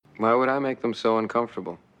Why would I make them so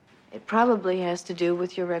uncomfortable? It probably has to do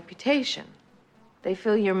with your reputation. They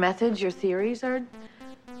feel your methods, your theories are...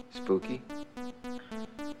 Spooky?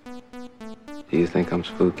 Do you think I'm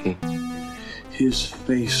spooky? His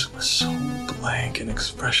face was so blank and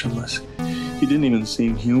expressionless. He didn't even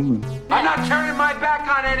seem human. I'm not turning my back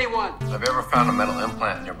on anyone! Have you ever found a metal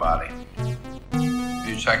implant in your body? Have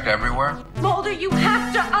you checked everywhere? Mulder, you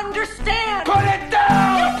have to understand! Put it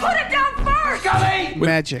down! You put it down first! Scully!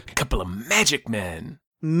 Magic. Couple of magic men.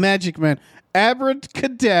 Magic man.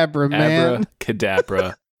 Abracadabra, man.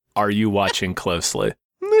 Abracadabra. Are you watching closely?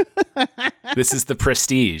 This is The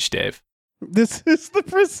Prestige, Dave. This is The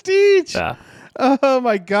Prestige. Yeah. Oh,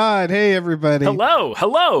 my God. Hey, everybody. Hello.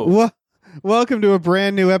 Welcome to a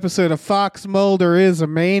brand new episode of Fox Mulder is a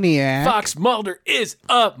Maniac. Fox Mulder is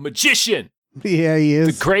a magician. Yeah, he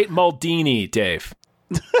is. The Great Maldini, Dave.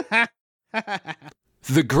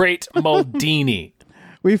 The Great Maldini.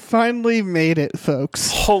 We finally made it,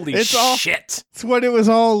 folks. Holy shit. It's what it was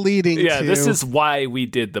all leading to. Yeah, this is why we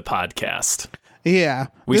did the podcast. Yeah.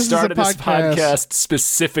 We started this podcast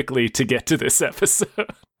specifically to get to this episode.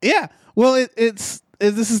 Yeah. Well, this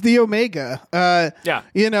is the Omega. Yeah.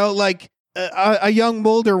 You know, like a young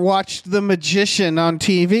Mulder watched The Magician on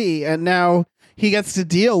TV, and now he gets to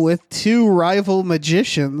deal with two rival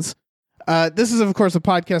magicians. This is, of course, a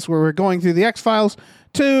podcast where we're going through the X-Files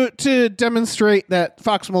to demonstrate that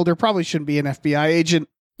Fox Mulder probably shouldn't be an FBI agent.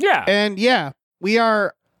 Yeah. And yeah, we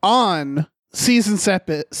are on season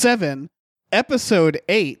 7, episode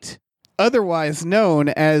 8, otherwise known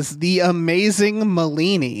as The Amazing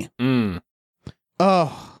Malini.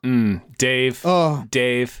 Dave. Oh.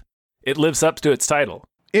 Dave. It lives up to its title.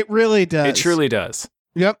 It really does. It truly does.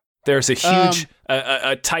 Yep. There's a huge,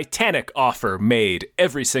 a Titanic offer made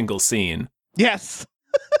every single scene. Yes.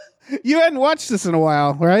 You hadn't watched this in a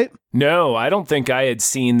while, right? No, I don't think I had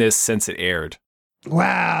seen this since it aired.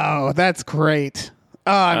 Wow, that's great.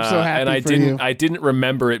 Oh, I'm so happy and for you. I didn't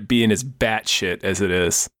remember it being as batshit as it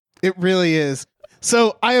is. It really is.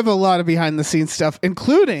 So I have a lot of behind the scenes stuff,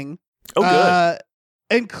 including the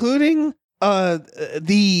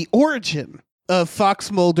origin of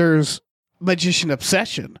Fox Mulder's magician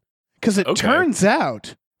obsession. Because it turns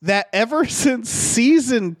out that ever since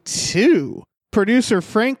season 2, producer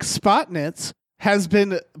Frank Spotnitz has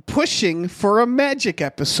been pushing for a magic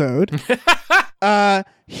episode.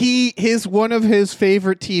 One of his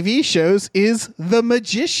favorite TV shows is The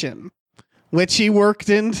Magician, which he worked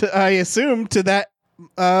into, I assume, to that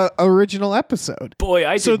original episode. Boy,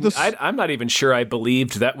 I'm not even sure I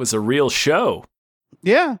believed that was a real show.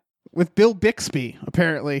 Yeah, with Bill Bixby,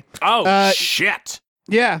 apparently. Oh, shit.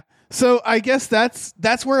 Yeah. So I guess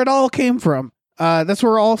that's where it all came from. That's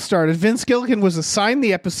where it all started. Vince Gilligan was assigned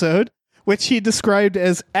the episode, which he described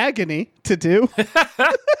as agony to do.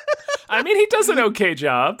 I mean, he does an okay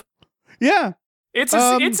job. Yeah. It's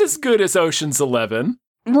as good as Ocean's 11.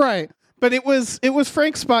 Right. But it was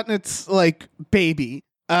Frank Spotnitz's like baby.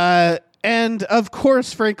 And of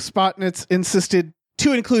course Frank Spotnitz insisted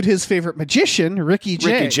to include his favorite magician, Ricky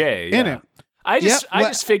Jay, in it. I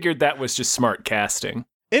just figured that was just smart casting.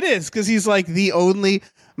 It is, because he's like the only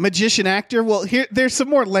magician actor. Well, there's some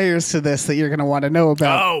more layers to this that you're going to want to know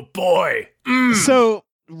about. Oh, boy. So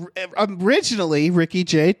originally, Ricky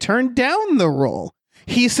Jay turned down the role.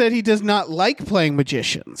 He said he does not like playing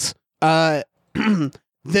magicians. Also who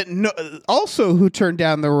turned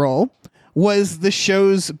down the role was the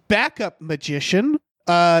show's backup magician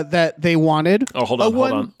that they wanted. Oh,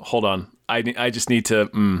 hold on. I just need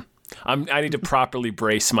to... I need to properly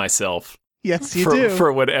brace myself. Yes, you do.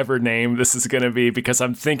 For whatever name this is going to be, because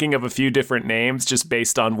I'm thinking of a few different names just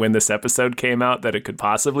based on when this episode came out that it could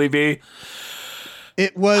possibly be.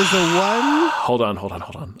 It was a one. Hold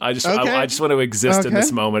on. I just want to exist in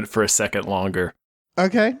this moment for a second longer.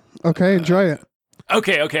 Okay. Enjoy it.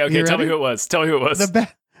 Okay. Tell me who it was.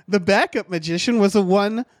 The backup magician was a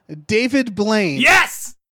one David Blaine.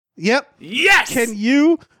 Yes. Yep. Yes. Can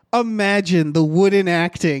you imagine the wooden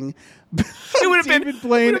acting? It would have been David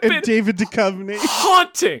Blaine and David Duchovny.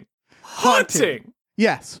 Haunting.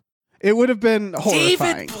 Yes. It would have been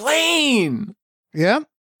horrifying. David Blaine. Yeah.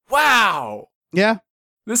 Wow. Yeah.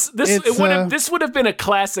 This would have been a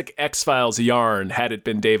classic X-Files yarn had it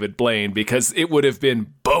been David Blaine, because it would have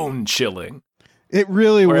been bone chilling. It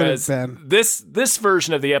really would have been. This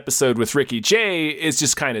version of the episode with Ricky Jay is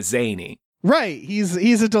just kind of zany. Right.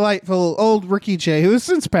 He's a delightful old Ricky Jay who has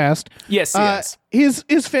since passed. Yes.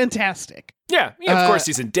 Is fantastic. Yeah, of course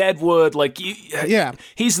he's in Deadwood. Yeah.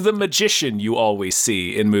 He's the magician you always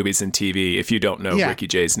see in movies and TV if you don't know Ricky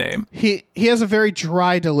Jay's name. He has a very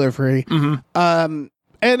dry delivery. Mm-hmm.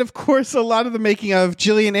 And of course, a lot of the making of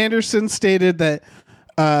Gillian Anderson stated that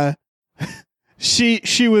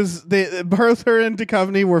she was both her and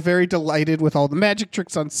Duchovny were very delighted with all the magic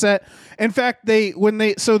tricks on set. In fact, they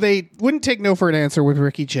wouldn't take no for an answer with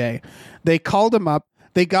Ricky Jay. They called him up.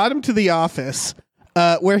 They got him to the office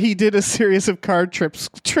where he did a series of card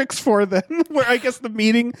tricks for them. Where I guess the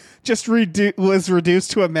meeting just was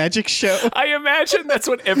reduced to a magic show. I imagine that's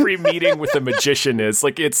what every meeting with a magician is.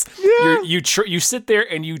 Like it's you sit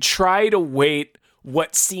there and you try to wait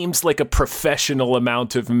what seems like a professional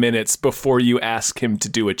amount of minutes before you ask him to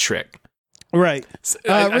do a trick. Right.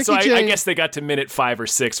 I guess they got to minute 5 or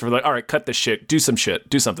 6. We're like, all right, cut the shit. Do some shit.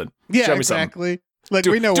 Do something. Yeah, Show me exactly. Something. Like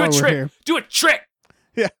we know why we're here. Do a trick.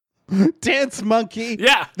 Yeah. Dance monkey.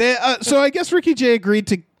 Yeah. So I guess Ricky Jay agreed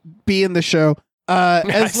to be in the show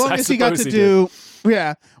as long as he got to do.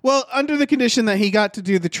 Yeah. Well, under the condition that he got to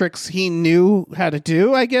do the tricks he knew how to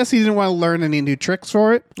do. I guess he didn't want to learn any new tricks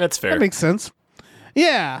for it. That's fair. That makes sense.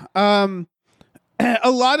 Yeah.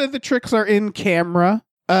 A lot of the tricks are in camera.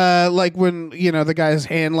 Like when, the guy's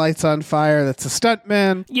hand lights on fire, that's a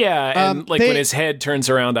stuntman. Yeah, and when his head turns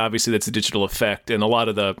around, obviously that's a digital effect, and a lot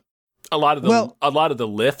of the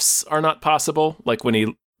lifts are not possible. Like when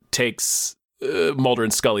he takes Mulder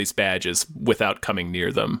and Scully's badges without coming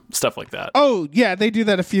near them, stuff like that. Oh yeah, they do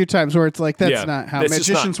that a few times where it's like that's not how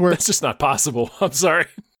magicians work. That's just not possible. I'm sorry.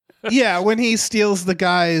 Yeah, when he steals the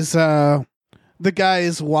guy's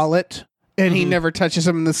wallet and he never touches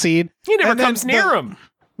him in the scene. He never comes near him.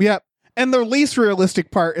 Yep. And the least realistic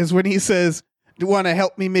part is when he says, "Do you want to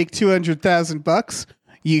help me make $200,000?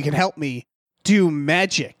 You can help me do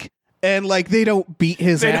magic." And they don't beat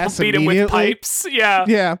his ass. They don't beat him with pipes. Yeah.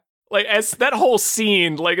 Yeah. Like as that whole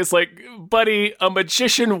scene, it's like, buddy, a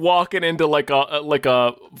magician walking into like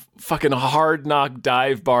a fucking hard knock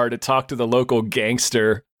dive bar to talk to the local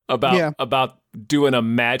gangster about doing a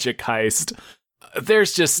magic heist.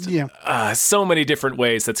 There's just so many different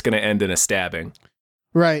ways that's going to end in a stabbing.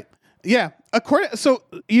 Right. Yeah. So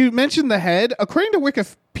you mentioned the head. According to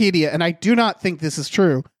Wikipedia, and I do not think this is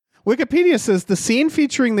true, Wikipedia says the scene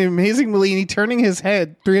featuring the amazing Mulaney turning his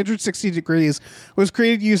head 360 degrees was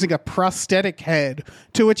created using a prosthetic head,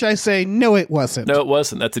 to which I say, no, it wasn't. No, it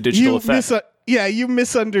wasn't. That's a digital effect. You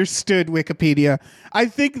misunderstood Wikipedia. I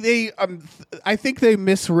think they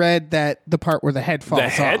misread that the part where the head falls off.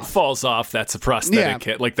 The head falls off, that's a prosthetic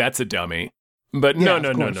head. Like, that's a dummy. But no.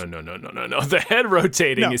 The head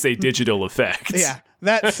rotating is a digital effect. Yeah,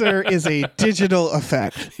 that, sir, is a digital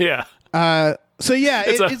effect. Yeah. So yeah,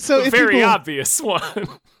 it's a very obvious one.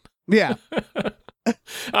 Yeah.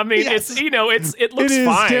 I mean, yes. it looks fine.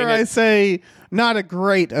 Fine. Dare I say, not a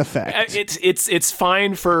great effect. It's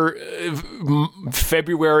fine for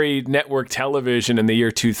February network television in the year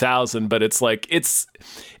 2000, but it's like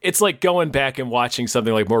going back and watching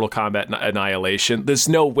something like Mortal Kombat Annihilation. There's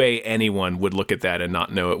no way anyone would look at that and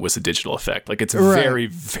not know it was a digital effect. Like, it's very,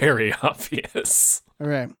 very obvious. All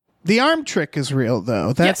right. The arm trick is real,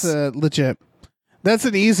 though. That's that's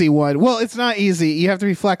an easy one. Well, it's not easy. You have to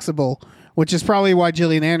be flexible, which is probably why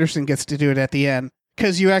Gillian Anderson gets to do it at the end.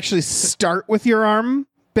 Because you actually start with your arm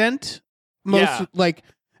bent,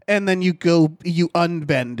 and then you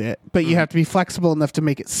unbend it. But you have to be flexible enough to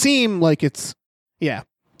make it seem like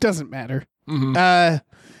doesn't matter. Mm-hmm. I'm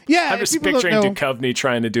just picturing Duchovny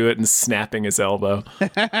trying to do it and snapping his elbow.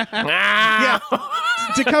 Yeah,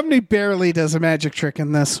 Duchovny barely does a magic trick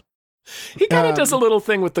in this. He kind of does a little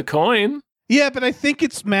thing with the coin. Yeah, but I think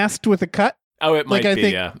it's masked with a cut. Oh, it might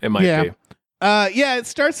be. It might be. It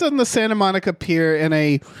starts on the Santa Monica Pier, and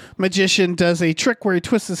a magician does a trick where he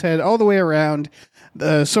twists his head all the way around.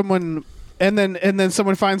 Someone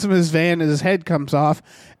finds him in his van, and his head comes off,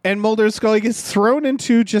 and Mulder and Scully gets thrown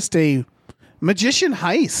into just a magician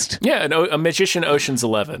heist. Yeah, a magician Ocean's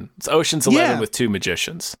 11. It's Ocean's 11 with two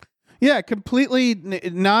magicians. Yeah, completely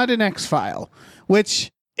not an X-File,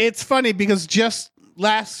 which it's funny because just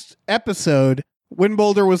last episode, when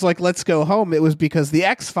Mulder was like, let's go home, it was because the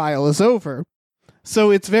X-File is over. So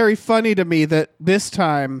it's very funny to me that this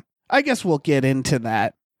time, I guess we'll get into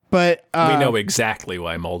that. But we know exactly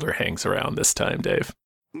why Mulder hangs around this time, Dave.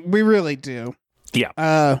 We really do.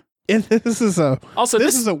 Yeah. This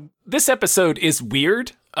episode is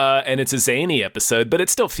weird, and it's a zany episode, but it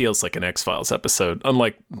still feels like an X-Files episode,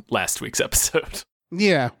 unlike last week's episode.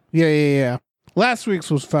 Yeah. Last week's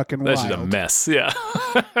was fucking wild. That's just a mess. Yeah.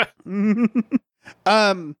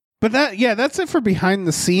 But that's it for behind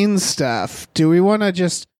the scenes stuff. Do we want to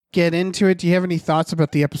just get into it? Do you have any thoughts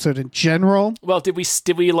about the episode in general? Well, did we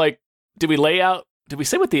lay out? Did we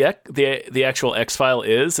say what the actual X-File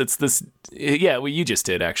is? It's this. Yeah, well, you just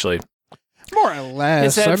did actually. More or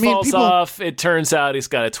less. His head falls off. It turns out he's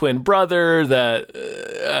got a twin brother that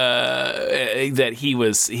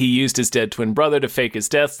he used his dead twin brother to fake his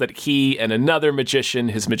death, that he and another magician,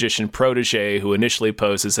 his magician protege, who initially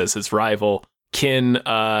poses as his rival, can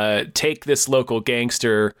take this local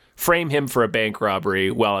gangster, frame him for a bank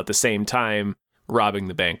robbery, while at the same time robbing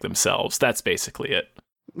the bank themselves. That's basically it.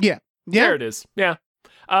 Yeah. There it is. Yeah.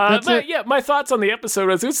 My thoughts on the episode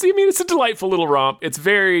is, it's a delightful little romp. It's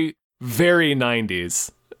very, very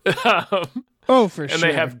 90s. Oh, for sure. And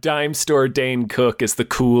they have Dime Store Dane Cook as the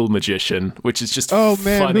cool magician, which is just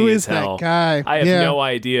funny who as is hell. That guy? I have no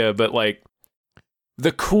idea, but like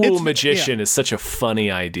the cool magician is such a funny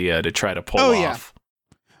idea to try to pull off. Yeah.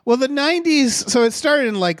 Well, the 90s, so it started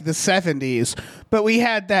in like the 70s, but we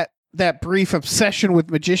had that brief obsession with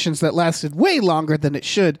magicians that lasted way longer than it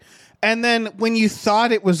should. And then when you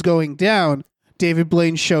thought it was going down, David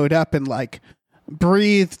Blaine showed up and like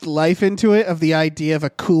breathed life into it, of the idea of a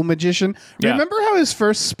cool magician. Yeah. Remember how his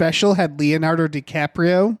first special had Leonardo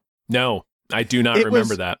DiCaprio? No, I do not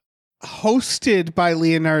remember that. Hosted by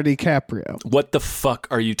Leonardo DiCaprio. What the fuck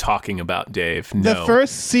are you talking about, Dave? No.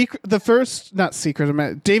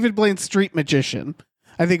 David Blaine's Street Magician,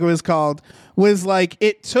 I think it was called, was like,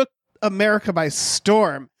 it took America by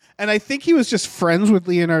storm. And I think he was just friends with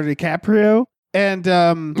Leonardo DiCaprio. And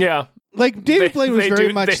yeah, like David Blaine was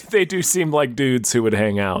very much. They do seem like dudes who would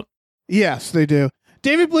hang out. Yes, they do.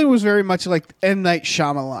 David Blaine was very much like M. Night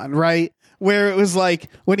Shyamalan, right? Where it was like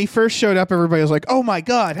when he first showed up, everybody was like, "Oh my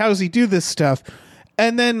god, how does he do this stuff?"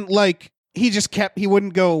 And then like he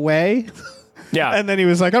wouldn't go away. Yeah. And then he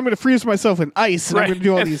was like, I'm going to freeze myself in ice and I'm going to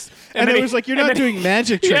do all these. And it was like, you're not doing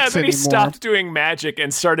magic tricks anymore. Yeah, then he stopped doing magic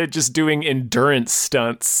and started just doing endurance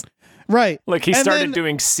stunts. Right. Like he started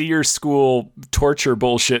doing seer school torture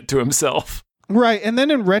bullshit to himself. Right. And then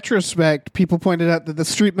in retrospect, people pointed out that the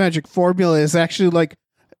street magic formula is actually like,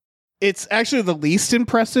 it's actually the least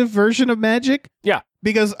impressive version of magic. Yeah.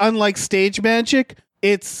 Because unlike stage magic,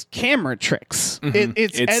 it's camera tricks. Mm-hmm.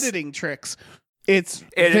 It's editing tricks. It's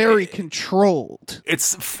very controlled.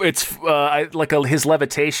 It's his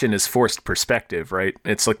levitation is forced perspective, right?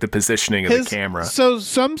 It's like the positioning of the camera. So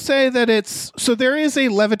some say that there is a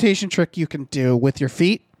levitation trick you can do with your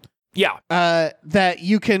feet. Yeah. That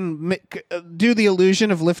you can do the illusion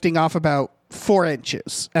of lifting off about 4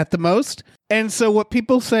 inches at the most. And so what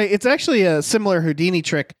people say, it's actually a similar Houdini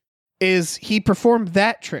trick, is he performed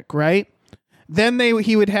that trick, right? Then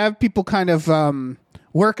he would have people kind of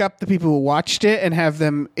work up the people who watched it and have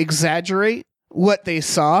them exaggerate what they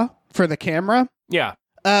saw for the camera. Yeah.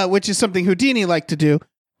 Which is something Houdini liked to do.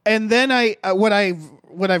 And then what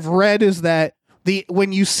I've read is that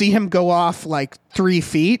when you see him go off like 3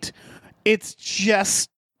 feet, it's just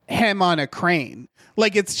him on a crane.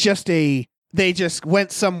 Like it's just they just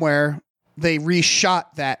went somewhere, they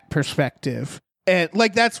reshot that perspective. And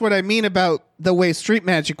like that's what I mean about the way street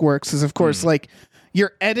magic works is, of course, like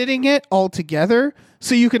you're editing it all together,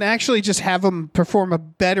 so you can actually just have them perform a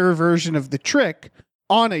better version of the trick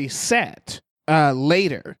on a set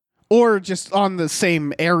later, or just on the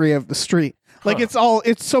same area of the street. Like it's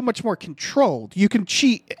so much more controlled. You can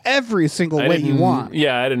cheat every single way you want.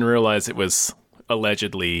 Yeah, I didn't realize it was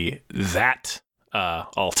allegedly that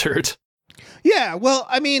altered. Yeah, well,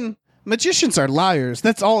 I mean, magicians are liars.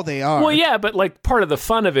 That's all they are. Well, yeah, but like part of the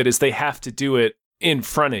fun of it is they have to do it in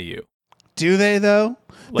front of you. Do they, though?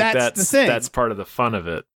 Like that's the thing. That's part of the fun of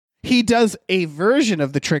it. He does a version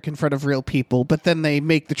of the trick in front of real people, but then they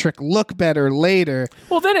make the trick look better later.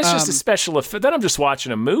 Well, then it's just a special effect. Then I'm just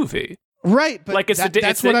watching a movie. Right, but like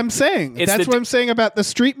that's what I'm saying. That's what I'm saying about the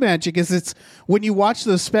street magic is it's when you watch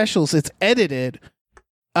those specials, it's edited,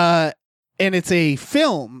 and it's a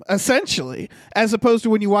film, essentially, as opposed to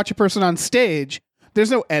when you watch a person on stage. There's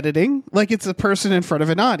no editing. Like it's a person in front of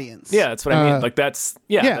an audience. Yeah, that's what I mean. Like that's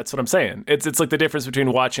what I'm saying. It's like the difference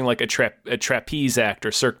between watching like a trapeze act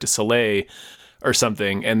or Cirque du Soleil or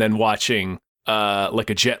something, and then watching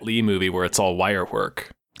like a Jet Li movie where it's all wire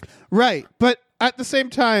work. Right, but at the same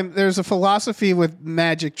time, there's a philosophy with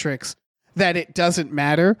magic tricks that it doesn't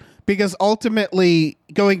matter because ultimately,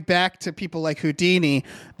 going back to people like Houdini,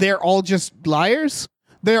 they're all just liars.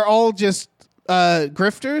 They're all just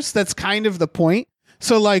grifters. That's kind of the point.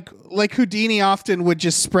 So like Houdini often would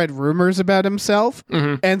just spread rumors about himself.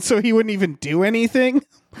 Mm-hmm. And so he wouldn't even do anything.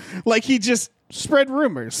 Like he just spread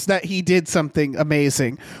rumors that he did something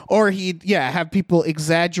amazing, or he'd have people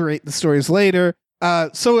exaggerate the stories later.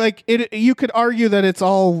 So like you could argue that it's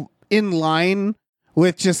all in line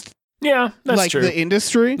with just Yeah, that's like true. the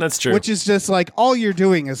industry. That's true. Which is just like all you're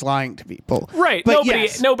doing is lying to people. Right. But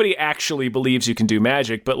Nobody actually believes you can do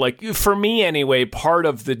magic, but like for me anyway, part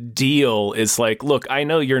of the deal is like, look, I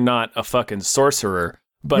know you're not a fucking sorcerer,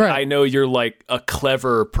 but Right. I know you're like a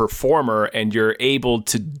clever performer and you're able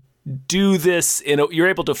to do this you're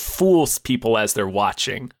able to fool people as they're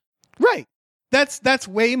watching. Right. That's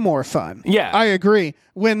way more fun. Yeah. I agree.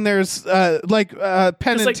 When there's Penn and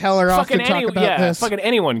Like, Teller often fucking talk about this. fucking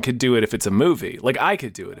anyone could do it if it's a movie. Like I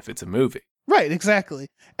could do it if it's a movie. Right, exactly.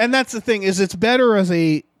 And that's the thing, is it's better as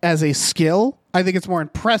a skill. I think it's more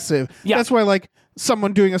impressive. Yeah. That's why like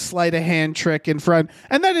someone doing a sleight of hand trick in front,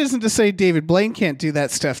 and that isn't to say David Blaine can't do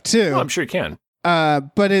that stuff too. Oh, I'm sure you can.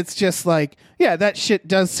 But it's just like, yeah, that shit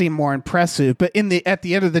does seem more impressive. But at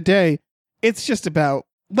the end of the day, it's just about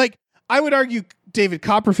like, I would argue David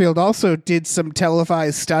Copperfield also did some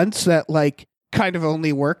televised stunts that like kind of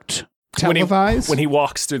only worked televised. When he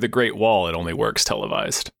walks through the Great Wall, it only works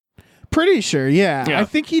televised. Pretty sure, yeah. Yeah. I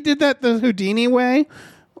think he did that the Houdini way,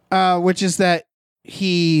 which is that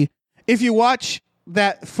if you watch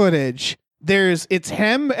that footage, it's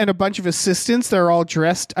him and a bunch of assistants that are all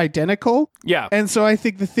dressed identical. Yeah. And so I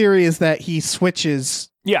think the theory is that he switches.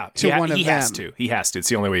 Yeah, to one of he has them. to. He has to. It's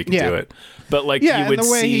the only way he can Yeah. do it. But like Yeah, you and would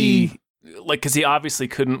the way see, like, because he obviously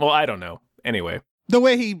couldn't. Well, I don't know. Anyway, The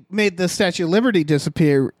way he made the Statue of Liberty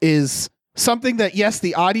disappear is something that, yes,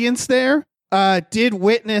 the audience there did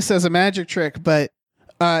witness as a magic trick, but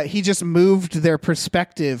he just moved their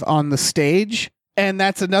perspective on the stage. And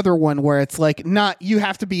that's another one where it's like you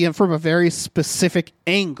have to be in from a very specific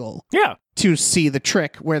angle yeah, to see the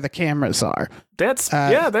trick where the cameras are. that's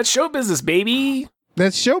that's show business, baby.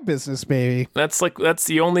 That's show business, baby. That's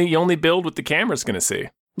the only build with the camera's gonna see.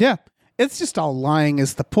 Yeah. It's just all lying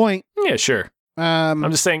is the point. Yeah, sure. I'm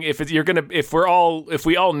just saying if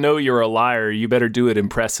we all know you're a liar, you better do it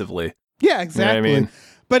impressively. Yeah, exactly. You know what I mean?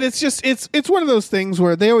 But it's just it's one of those things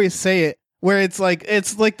where they always say it, where it's like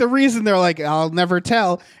the reason they're like, I'll never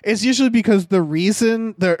tell, is usually because the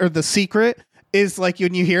reason the secret is like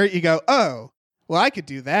when you hear it, you go, oh, well, I could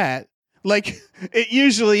do that. Like it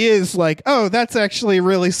usually is like, oh, that's actually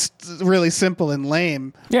really simple and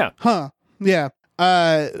lame. Yeah. Huh. Yeah.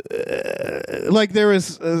 Like there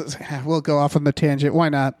was, we'll go off on the tangent. Why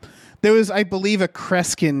not? There was, I believe, a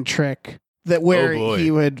Kreskin trick that where he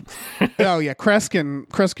would, oh yeah,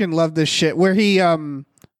 Kreskin loved this shit where he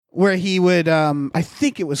would, I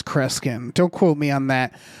think it was Kreskin. Don't quote me on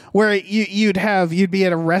that. Where you'd be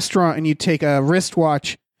at a restaurant and you'd take a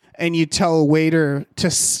wristwatch and you'd tell a waiter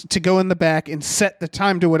to go in the back and set the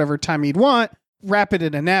time to whatever time you'd want, wrap it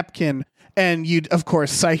in a napkin. And you'd, of course,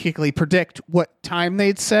 psychically predict what time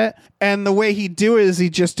they'd set. And the way he'd do it is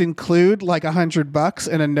he'd just include like $100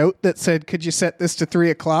 and a note that said, could you set this to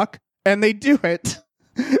 3:00? And they do it.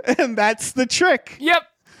 And that's the trick. Yep.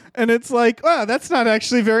 And it's like, wow, that's not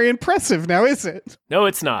actually very impressive now, is it? No,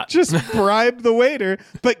 it's not. Just bribe the waiter.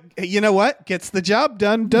 But you know what? Gets the job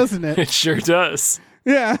done, doesn't it? It sure does.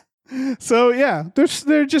 Yeah. So, yeah,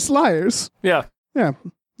 they're just liars. Yeah. Yeah.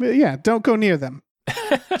 Yeah, don't go near them.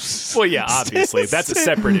 Well, yeah, obviously. That's a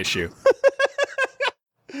separate issue.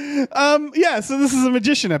 Yeah, so this is a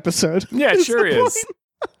magician episode. Yeah, it sure the is.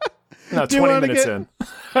 No, Do you 20 wanna minutes get- in.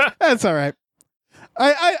 That's all right.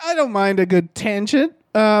 I don't mind a good tangent.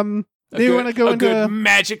 Do you want to go a into good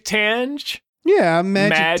magic tange? Yeah,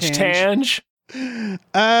 magic tange.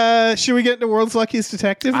 Should we get into World's Luckiest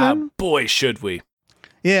Detective then? Boy, should we.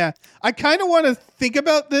 Yeah. I kind of want to think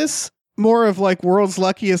about this more of like World's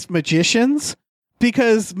Luckiest Magicians,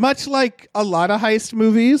 because much like a lot of heist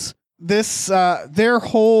movies, this their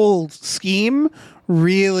whole scheme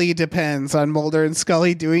really depends on Mulder and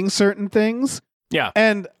Scully doing certain things. Yeah.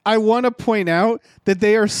 And I want to point out that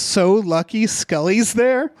they are so lucky Scully's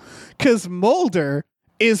there, because Mulder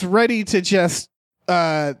is ready to just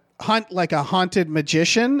hunt like a haunted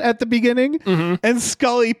magician at the beginning. Mm-hmm. And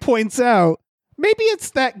Scully points out, maybe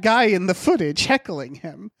it's that guy in the footage heckling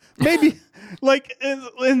him. Maybe like,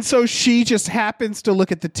 and so she just happens to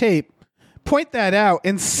look at the tape, point that out,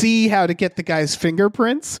 and see how to get the guy's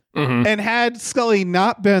fingerprints. Mm-hmm. And had Scully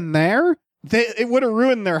not been there, it would have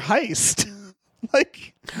ruined their heist.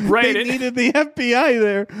 Like, Right. they needed the FBI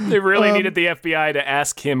there. They really needed the FBI to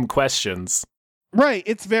ask him questions. Right.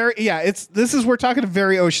 It's very, we're talking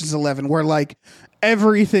very Ocean's 11, where like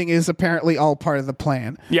everything is apparently all part of the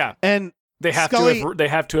plan. Yeah. And They have Scully, they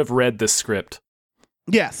have to have read the script.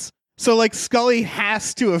 Yes. So like Scully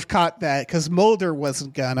has to have caught that because Mulder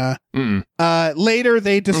wasn't gonna. Mm-mm. Later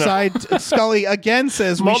they decide Scully again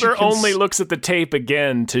says Mulder only looks at the tape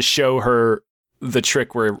again to show her the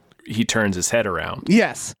trick where he turns his head around.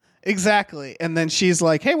 Yes. exactly. And then she's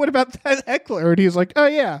like, hey, what about that heckler? And he's like, oh,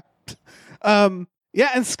 yeah. Yeah,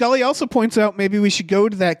 and Scully also points out maybe we should go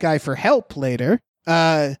to that guy for help later.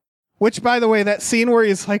 Which, by the way, that scene where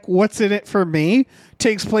he's like, what's in it for me?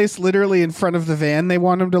 Takes place literally in front of the van they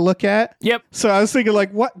want him to look at. Yep. So I was thinking,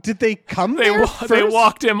 like, what? Did they come there first? They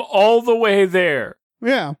walked him all the way there.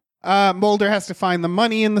 Yeah. Mulder has to find the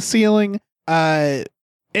money in the ceiling.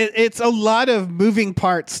 It's a lot of moving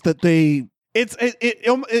parts that they...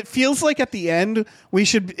 It feels like at the end,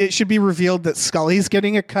 it should be revealed that Scully's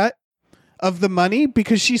getting a cut of the money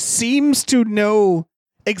because she seems to know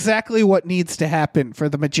exactly what needs to happen for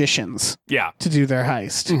the magicians to do their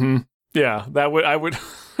heist. Mm-hmm. Yeah, I would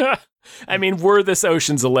I mean, were this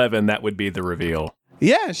Ocean's 11, that would be the reveal.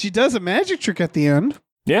 Yeah, she does a magic trick at the end.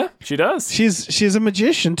 Yeah, she does. She's a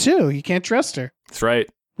magician too. You can't trust her. That's right.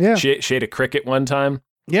 Yeah. She ate a cricket one time.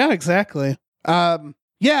 Yeah, exactly. Yeah,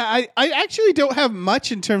 I actually don't have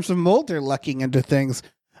much in terms of Mulder lucking into things.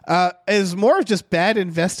 Is more of just bad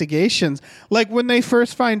investigations. Like when they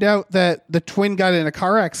first find out that the twin got in a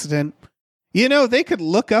car accident, they could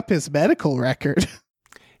look up his medical record.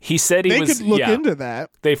 He said they could look into that.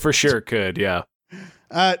 They for sure could, yeah.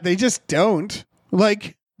 They just don't.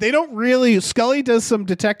 Like, they don't really... Scully does some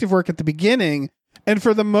detective work at the beginning, and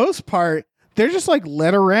for the most part, they're just, like,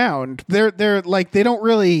 led around. They're like, they don't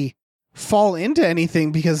really fall into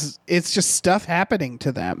anything because it's just stuff happening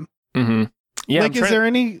to them. Mm-hmm. Yeah, like, is there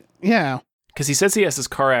any... Yeah. Because he says he has his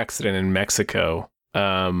car accident in Mexico.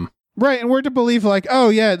 Right, and we're to believe, like, oh,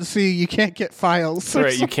 yeah, see, you can't get files.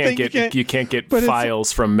 Right, you can't get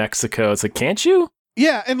files from Mexico. It's like, can't you?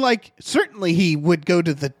 Yeah, and, like, certainly he would go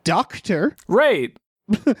to the doctor. Right.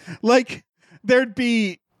 Like, there'd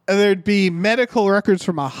be medical records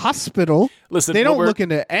from a hospital. Listen, they don't look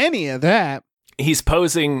into any of that. He's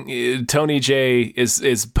posing, Tony J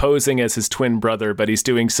is posing as his twin brother, but he's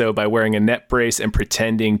doing so by wearing a neck brace and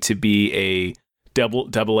pretending to be a double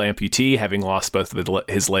amputee, having lost both of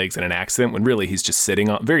his legs in an accident, when really he's just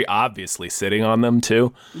very obviously sitting on them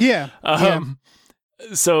too. Yeah.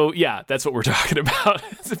 So yeah, that's what we're talking about.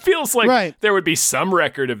 It feels like there would be some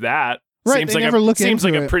record of that. Right. Seems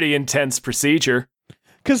like a pretty intense procedure.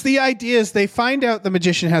 Because the idea is they find out the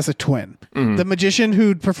magician has a twin. Mm-hmm. The magician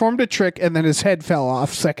who'd performed a trick and then his head fell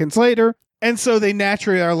off seconds later. And so they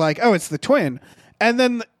naturally are like, oh, it's the twin. And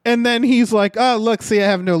then he's like, oh, look, see, I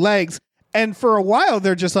have no legs. And for a while,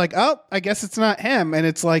 they're just like, oh, I guess it's not him. And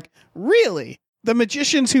it's like, really? The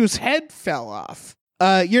magicians whose head fell off?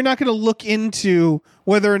 You're not going to look into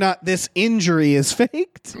whether or not this injury is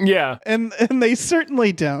faked? Yeah. And they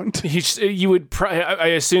certainly don't. I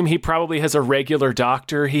assume he probably has a regular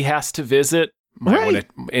doctor he has to visit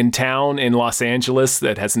in town in Los Angeles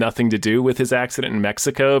that has nothing to do with his accident in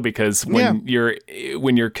Mexico, because when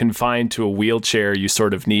you're confined to a wheelchair, you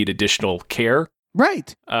sort of need additional care.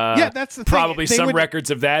 Right. That's the thing. Probably some records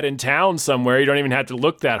of that in town somewhere. You don't even have to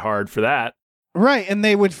look that hard for that. Right, and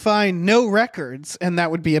they would find no records, and that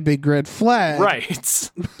would be a big red flag. Right.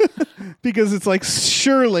 Because it's like,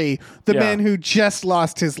 surely the man who just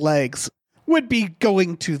lost his legs would be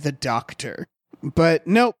going to the doctor. But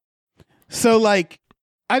nope. So, like,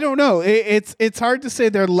 I don't know. It's hard to say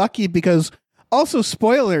they're lucky because, also,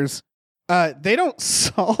 spoilers, they don't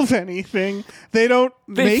solve anything. They don't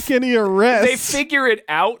make any arrests. They figure it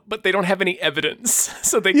out, but they don't have any evidence,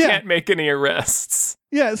 so they can't make any arrests.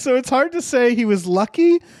 Yeah, so it's hard to say he was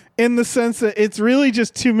lucky in the sense that it's really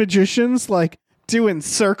just two magicians, like, doing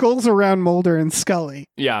circles around Mulder and Scully.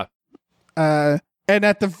 Yeah. And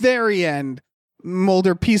at the very end,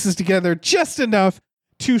 Mulder pieces together just enough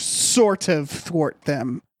to sort of thwart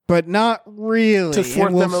them, but not really. To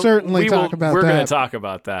thwart them, certainly talk about that. We're going to talk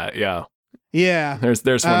about that, yeah. Yeah.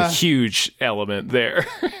 There's one huge element there.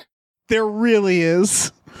 There really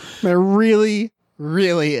is. There really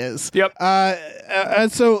is. Yep.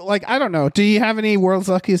 And so, like, I don't know. Do you have any World's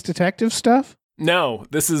Luckiest Detective stuff? No,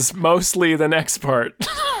 this is mostly the next part.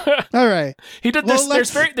 All right. He did this.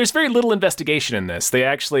 There's very little investigation in this. They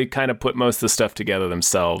actually kind of put most of the stuff together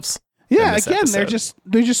themselves. Yeah, again,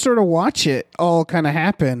 they just sort of watch it all kind of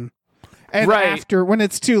happen. And after, when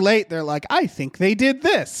it's too late, they're like, I think they did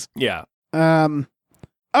this. Yeah. All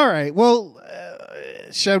right. Well,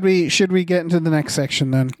 should we get into the next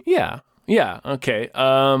section then? Yeah. Okay.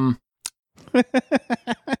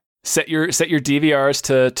 Set your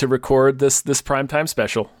DVRs to record this primetime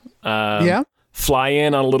special. Fly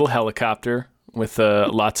in on a little helicopter with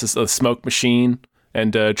lots of smoke machine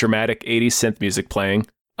and dramatic 80s synth music playing.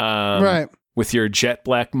 Right. With your jet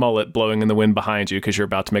black mullet blowing in the wind behind you because you're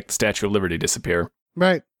about to make the Statue of Liberty disappear.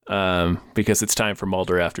 Right. Because it's time for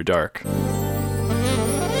Mulder After Dark.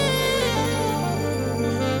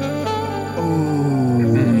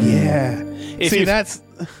 See, that's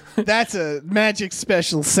a magic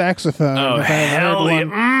special saxophone. Oh, if I ever heard hell yeah.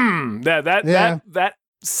 one. That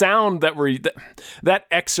sound that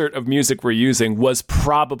excerpt of music we're using was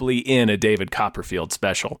probably in a David Copperfield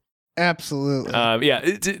special. Absolutely.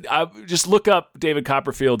 Just look up David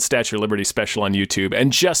Copperfield Statue of Liberty special on YouTube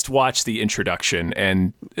and just watch the introduction,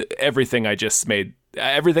 and everything I just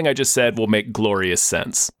said will make glorious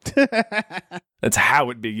sense. That's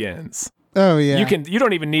how it begins. Oh yeah. You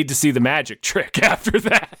don't even need to see the magic trick after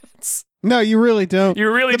that. No, you really don't. You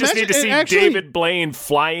really just need to see actually, David Blaine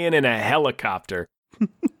fly in a helicopter.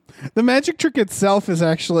 The magic trick itself is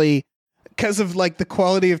actually, because of like the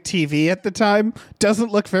quality of TV at the time,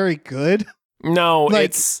 doesn't look very good. No,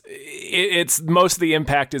 it's most of the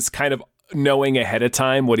impact is kind of knowing ahead of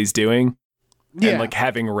time what he's doing. And like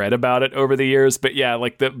having read about it over the years. But yeah,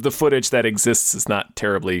 like the footage that exists is not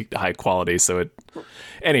terribly high quality. So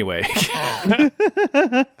anyway, he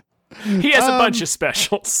has a bunch of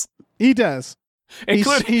specials. He does.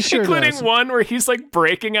 Including one where he's like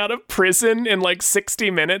breaking out of prison in like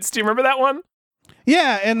 60 minutes. Do you remember that one?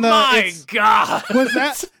 Yeah. And my God. Was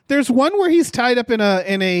that, there's one where he's tied up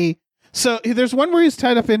there's one where he's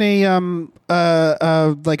tied up in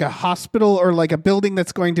a like a hospital or like a building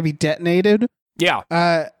that's going to be detonated. Yeah.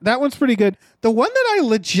 That one's pretty good. The one that I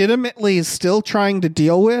legitimately is still trying to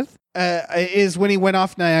deal with is when he went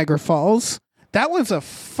off Niagara Falls. That one's a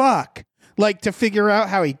fuck. Like to figure out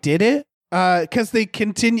how he did it. Because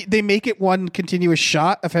they make it one continuous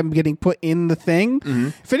shot of him getting put in the thing. Mm-hmm.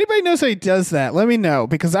 If anybody knows how he does that, let me know,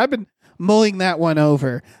 because I've been mulling that one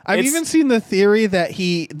over. I've even seen the theory that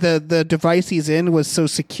the device he's in was so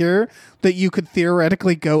secure that you could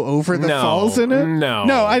theoretically go over the falls in it.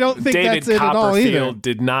 No, I don't think that's it at all either. David Copperfield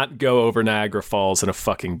did not go over Niagara Falls in a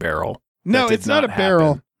fucking barrel. No, it's not a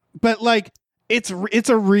barrel, but like it's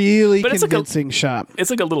a really convincing shot. It's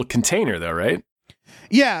like a little container, though, right?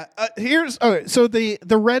 Yeah, so the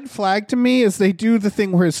red flag to me is they do the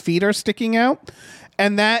thing where his feet are sticking out,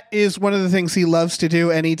 and that is one of the things he loves to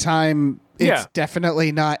do anytime it's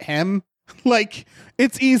definitely not him. Like,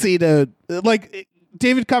 it's easy to, like,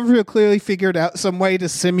 David Copperfield clearly figured out some way to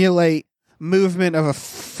simulate movement of a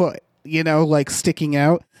foot, like sticking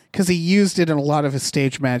out, because he used it in a lot of his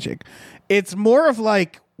stage magic. It's more of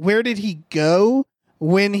like, where did he go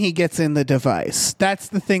when he gets in the device? That's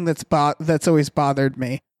the thing that's always bothered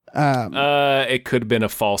me. It could have been a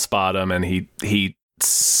false bottom, and he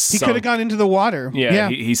could have gone into the water. Yeah.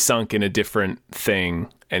 He sunk in a different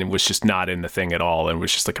thing and was just not in the thing at all, and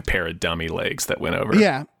was just like a pair of dummy legs that went over.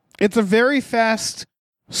 Yeah, it's a very fast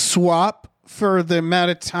swap for the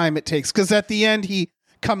amount of time it takes, because at the end he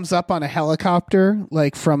comes up on a helicopter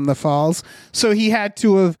like from the falls, so he had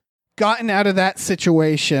to have gotten out of that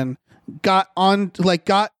situation, got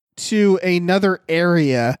to another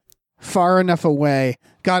area far enough away,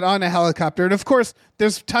 got on a helicopter, and of course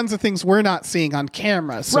there's tons of things we're not seeing on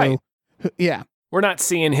camera, so right. Yeah, we're not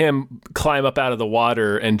seeing him climb up out of the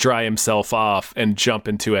water and dry himself off and jump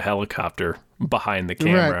into a helicopter behind the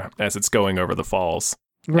camera as it's going over the falls.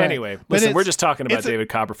 Right. Anyway, listen, we're just talking about David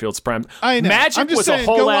Copperfield's prime. I know. Magic was a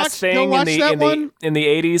whole ass thing in the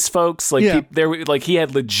 80s, folks. Like he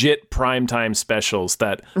had legit primetime specials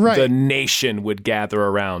that the nation would gather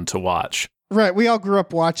around to watch. Right, we all grew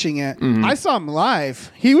up watching it. Mm-hmm. I saw him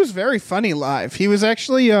live. He was very funny live. He was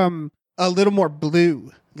actually a little more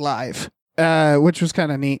blue live, which was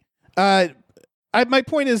kind of neat. My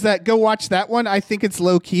point is that go watch that one. I think it's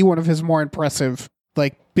low key one of his more impressive,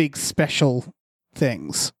 like, big special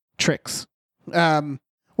tricks. Where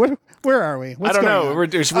are we? What's I don't know. On? We're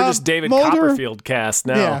just David Mulder, Copperfield cast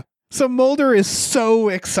now. Yeah. So Mulder is so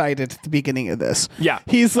excited at the beginning of this. Yeah.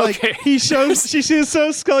 He's like, she is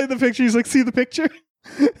so Scully the picture. He's like, see the picture?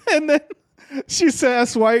 And then she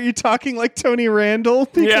says, why are you talking like Tony Randall?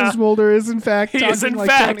 Because Mulder is in fact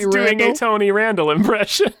doing a Tony Randall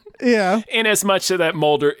impression. Yeah. In as much that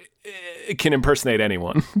Mulder can impersonate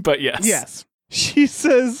anyone. But yes. Yes. She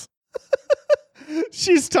says,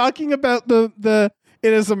 she's talking about the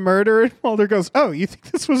it is a murder. And Mulder goes, oh, you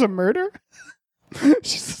think this was a murder?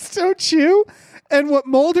 She says, don't you? And what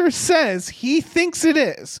Mulder says, he thinks it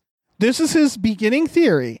is. This is his beginning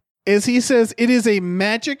theory, is he says it is a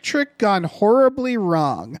magic trick gone horribly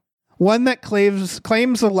wrong. One that claims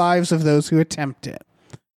the lives of those who attempt it.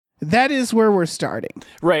 That is where we're starting.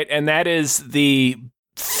 Right, and that is the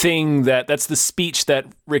thing that's the speech that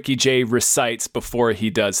Ricky Jay recites before he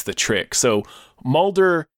does the trick. So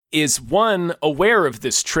Mulder is, one, aware of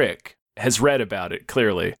this trick, has read about it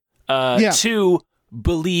clearly. Two,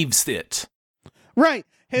 believes it. Right.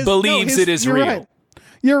 Believes it is you're real. Right.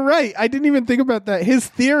 You're right. I didn't even think about that. His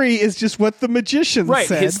theory is just what the magician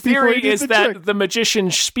said. His theory is that the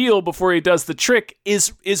magician spiel before he does the trick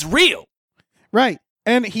is real. Right.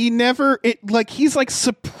 And he's like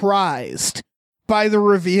surprised by the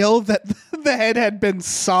reveal that the head had been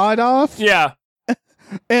sawed off. Yeah.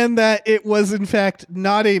 And that it was in fact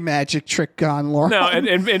not a magic trick gone wrong. No, and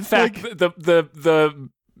in fact the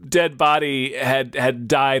dead body had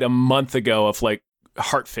died a month ago of like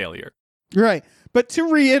heart failure. Right. But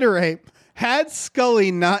to reiterate, had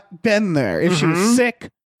Scully not been there, if she was sick,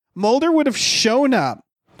 Mulder would have shown up,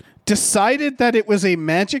 decided that it was a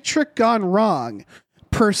magic trick gone wrong,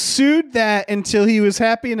 pursued that until he was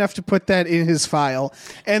happy enough to put that in his file,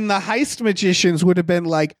 and the heist magicians would have been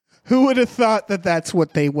like, who would have thought that that's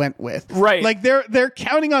what they went with? Right. Like they're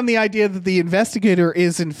counting on the idea that the investigator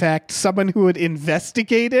is in fact someone who would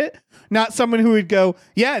investigate it, not someone who would go,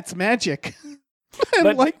 yeah, it's magic.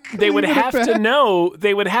 But they would have to know.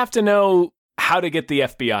 They would have to know how to get the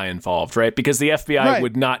FBI involved, right? Because the FBI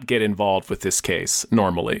would not get involved with this case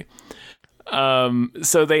normally.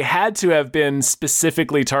 So they had to have been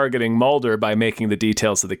specifically targeting Mulder by making the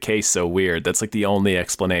details of the case so weird. That's like the only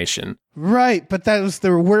explanation. Right, but that was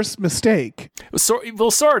their worst mistake.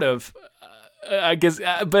 Sort of, I guess,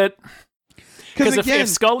 but. Because if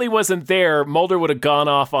Scully wasn't there, Mulder would have gone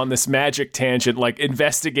off on this magic tangent, like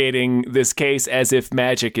investigating this case as if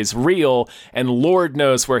magic is real, and Lord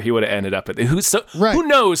knows where he would have ended up. Who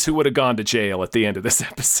knows who would have gone to jail at the end of this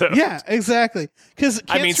episode? Yeah, exactly. Because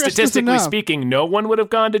I mean, statistically speaking, no one would have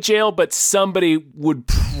gone to jail, but somebody would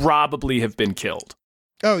probably have been killed.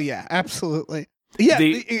 Oh, yeah, absolutely.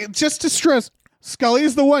 Yeah, just to stress, Scully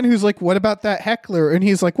is the one who's like, what about that heckler? And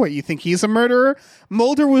he's like, what, you think he's a murderer?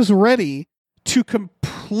 Mulder was ready to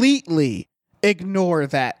completely ignore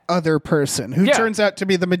that other person who turns out to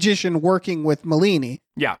be the magician working with Malini.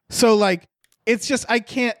 Yeah. So like, it's just,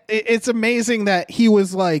 it's amazing that he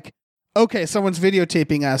was like, okay, someone's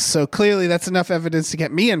videotaping us. So clearly that's enough evidence to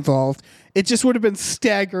get me involved. It just would have been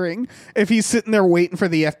staggering if he's sitting there waiting for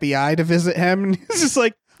the FBI to visit him. And he's just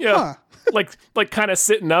like, huh. like kind of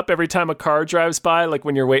sitting up every time a car drives by, like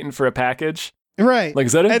when you're waiting for a package. Right. Like,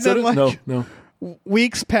 is that it? And then, like, No.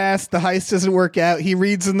 Weeks pass, the heist doesn't work out. He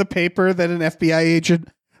reads in the paper that an FBI agent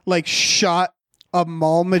like shot a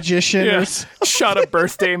mall magician or shot a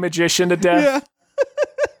birthday magician to death.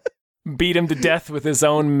 Yeah. Beat him to death with his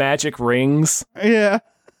own magic rings. Yeah.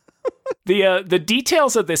 The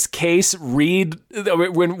details of this case read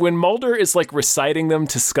when Mulder is like reciting them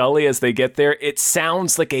to Scully as they get there, it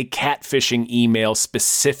sounds like a catfishing email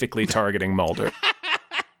specifically targeting Mulder.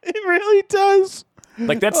 It really does.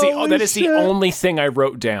 Like that is the only thing I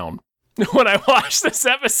wrote down when I watched this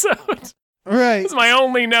episode. Right. That's my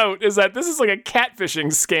only note, is that this is like a catfishing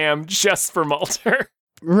scam just for Mulder.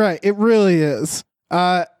 Right. It really is.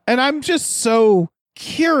 And I'm just so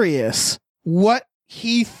curious what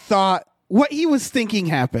he was thinking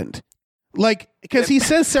happened. Like, because he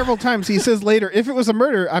says several times, he says later, if it was a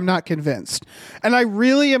murder, I'm not convinced. And I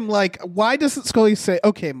really am like, why doesn't Scully say,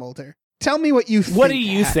 okay, Mulder, tell me what you think What do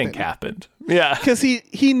you think happened? Yeah. Because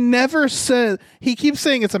he never said, he keeps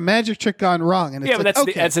saying it's a magic trick gone wrong. And it's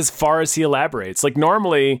but that's as far as he elaborates. Like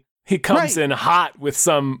normally he comes in hot with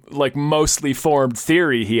some like mostly formed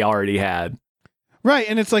theory he already had. Right.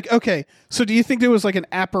 And it's like, okay, so do you think there was like an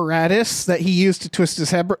apparatus that he used to twist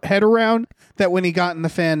his head around that when he got in the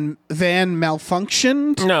van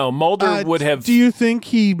malfunctioned? No, Mulder would have. Do you think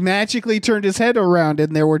he magically turned his head around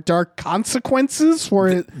and there were dark consequences for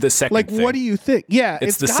it? The second thing. What do you think? Yeah,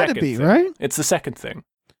 it's gotta be, right? It's the second thing.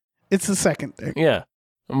 It's the second thing. Yeah.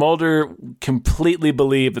 Mulder completely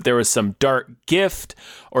believed that there was some dark gift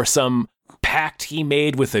or some pact he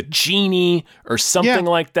made with a genie or something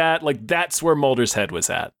like that. Like that's where Mulder's head was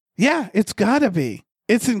at. Yeah, it's gotta be.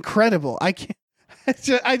 It's incredible. I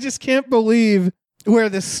just can't believe where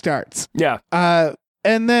this starts. Yeah.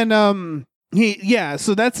 And then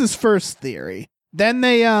so that's his first theory. Then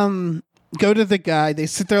they go to the guy, they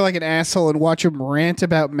sit there like an asshole and watch him rant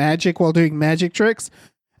about magic while doing magic tricks.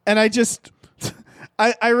 And I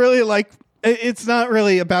really like, it's not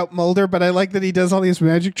really about Mulder, but I like that he does all these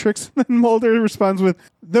magic tricks. And then Mulder responds with,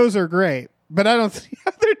 those are great, but I don't see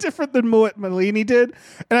how they're different than what Malini did.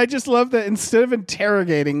 And I just love that instead of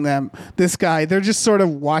interrogating this guy, they're just sort of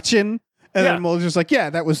watching. And then Mulder's like, yeah,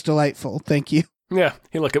 that was delightful. Thank you. Yeah.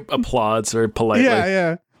 He like applauds very politely.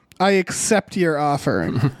 Yeah. I accept your offer.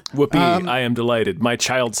 Whoopee, I am delighted. My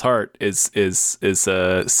child's heart is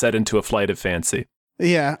set into a flight of fancy.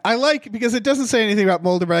 Yeah, I like, because it doesn't say anything about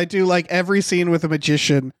Mulder, but I do like every scene with a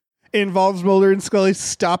magician involves Mulder and Scully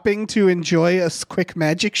stopping to enjoy a quick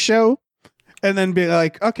magic show and then be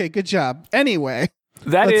like, okay, good job. Anyway,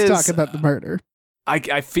 Let's talk about the murder.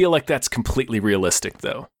 I feel like that's completely realistic,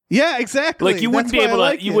 though. Yeah, exactly. Like you wouldn't be able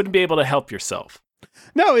to. You wouldn't be able to help yourself.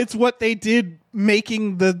 No, it's what they did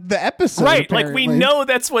making the episode. Right, apparently. like we know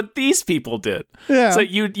that's what these people did. Yeah. So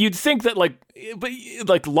you'd think that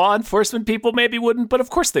like law enforcement people maybe wouldn't, but of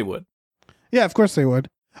course they would. Yeah, of course they would.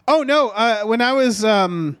 Oh no, when I was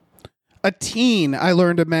a teen, I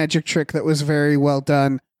learned a magic trick that was very well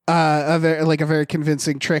done. A very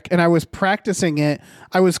convincing trick, and I was practicing it.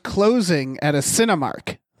 I was closing at a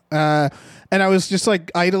Cinemark, and I was just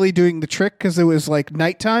like idly doing the trick because it was like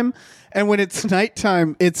nighttime. And when it's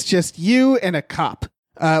nighttime, it's just you and a cop,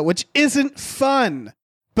 which isn't fun.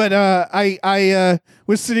 But I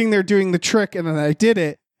was sitting there doing the trick, and then I did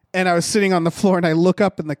it, and I was sitting on the floor, and I look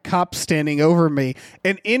up, and the cop's standing over me,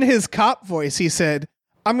 and in his cop voice, he said,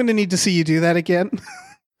 "I'm going to need to see you do that again."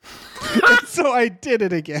 And so I did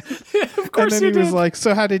it again. Yeah, of course, and then he was like,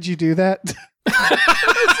 "So how did you do that?" I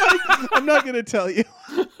was like, "I'm not going to tell you."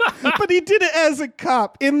 But he did it as a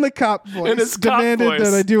cop, in the cop voice. In his cop demanded voice.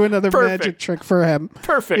 that I do another Perfect. magic trick for him.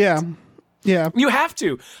 Perfect. Yeah. Yeah. You have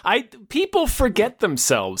to. People forget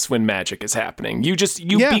themselves when magic is happening.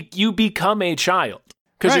 You become a child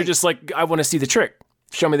because you're just like, I want to see the trick.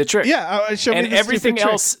 Show me the trick. Yeah. Show me and the everything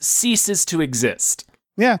stupid else ceases to exist.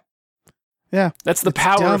 Yeah. Yeah. That's the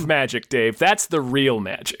power dumb. of magic, Dave. That's the real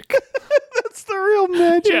magic. That's the real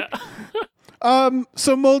magic. Yeah.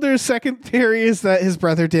 So Mulder's second theory is that his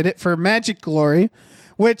brother did it for magic glory,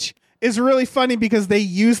 which is really funny because they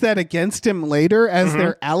use that against him later as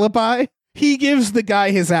their alibi. He gives the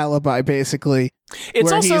guy his alibi, basically. It's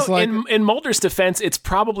where also, he's like, in Mulder's defense, it's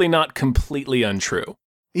probably not completely untrue.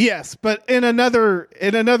 yes, but in another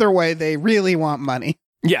way, they really want money.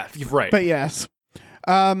 Yeah, you're right. But yes.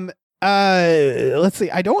 Let's see.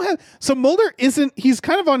 So Mulder he's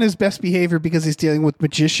kind of on his best behavior because he's dealing with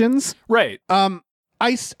magicians. Right.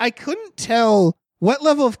 I couldn't tell what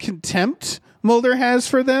level of contempt Mulder has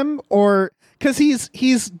for them, or because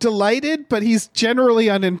he's delighted, but he's generally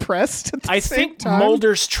unimpressed at the same think time.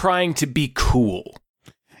 Mulder's trying to be cool.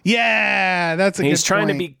 Yeah, that's a good point. He's trying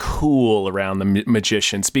to be cool around the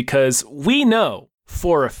magicians because we know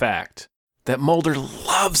for a fact that Mulder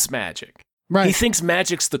loves magic. Right. He thinks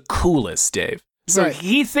magic's the coolest, Dave. So Right.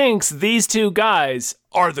 he thinks these two guys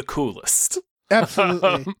are the coolest.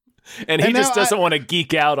 Absolutely. And he And just now doesn't want to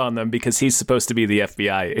geek out on them because he's supposed to be the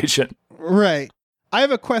FBI agent. Right. I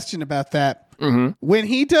have a question about that. Mm-hmm. When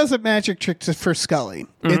he does a magic trick for Scully,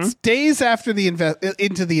 it's days after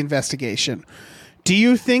into the investigation. Do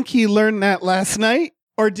you think he learned that last night?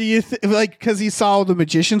 Or do you because he saw all the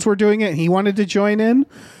magicians were doing it and he wanted to join in?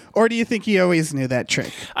 Or do you think he always knew that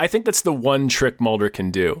trick? I think that's the one trick Mulder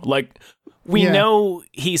can do. Like, we know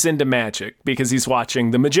he's into magic because he's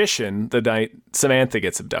watching The Magician the night Samantha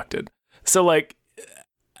gets abducted. So, like,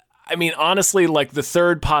 I mean, honestly, like, the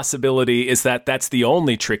third possibility is that that's the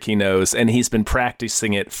only trick he knows, and he's been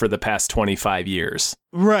practicing it for the past 25 years.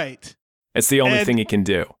 Right. It's the only thing he can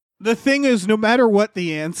do. The thing is, no matter what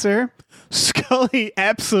the answer, Scully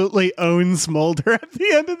absolutely owns Mulder at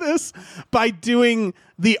the end of this by doing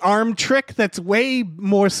the arm trick that's way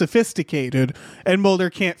more sophisticated, and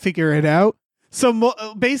Mulder can't figure it out. So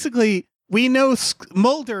basically, we know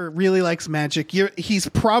Mulder really likes magic. He's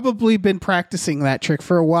probably been practicing that trick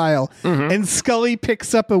for a while, and Scully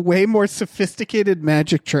picks up a way more sophisticated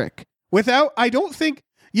magic trick. I don't think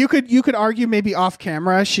you could argue maybe off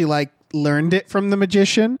camera she like learned it from the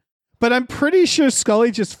magician. But I'm pretty sure Scully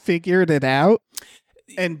just figured it out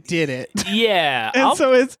and did it. Yeah. And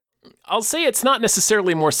I'll say it's not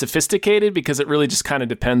necessarily more sophisticated because it really just kind of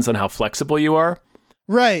depends on how flexible you are.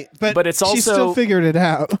 Right. But it's also, she still figured it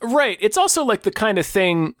out. Right. It's also like the kind of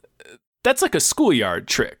thing that's like a schoolyard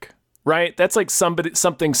trick, right? That's like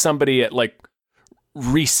something somebody at like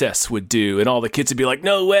recess would do, and all the kids would be like,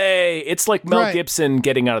 "No way!" It's like Mel Gibson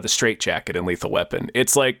getting out of the straitjacket in Lethal Weapon.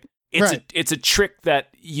 It's like it's a trick that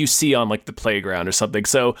you see on like the playground or something.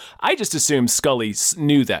 So I just assumed Scully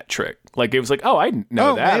knew that trick. Like it was like, oh, I didn't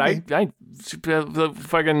know that. Maybe. I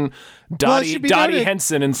fucking Dottie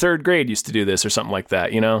Henson in third grade used to do this or something like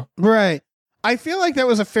that. You know? Right. I feel like that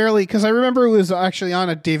was because I remember it was actually on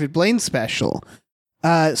a David Blaine special.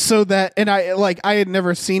 I had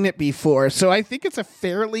never seen it before. So I think it's a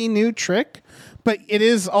fairly new trick, but it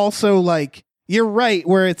is also like, you're right,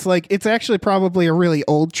 where it's like, it's actually probably a really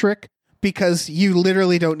old trick because you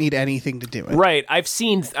literally don't need anything to do it. Right.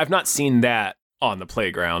 I've not seen that on the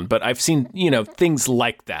playground, but I've seen, things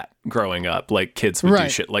like that growing up. Like kids would do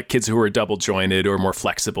shit, like kids who were double jointed or more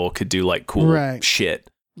flexible could do like cool shit.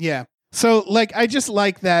 Yeah. So like, I just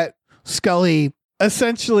like that Scully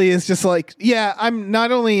essentially is just like, yeah, am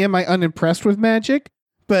I unimpressed with magic,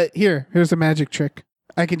 but here's a magic trick.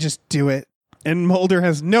 I can just do it. And Mulder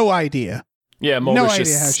has no idea. Yeah, Mulder's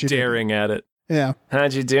just staring at it. Yeah.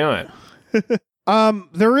 How'd you do it?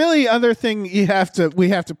 The really other thing we have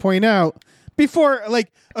to point out before,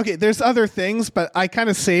 like, okay, there's other things, but I kind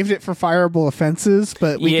of saved it for fireable offenses,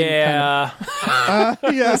 but we can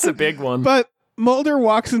that's a big one. But Mulder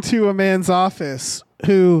walks into a man's office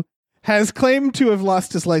who has claimed to have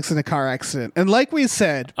lost his legs in a car accident. And like we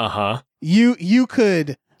said, you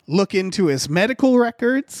could look into his medical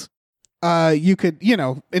records. You could,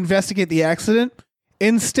 investigate the accident.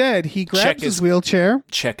 Instead, he grabs his wheelchair.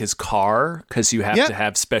 Check his car, because you have to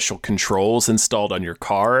have special controls installed on your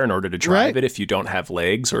car in order to drive it if you don't have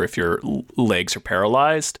legs or if your legs are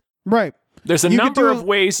paralyzed. Right. There's a number of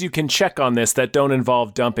ways you can check on this that don't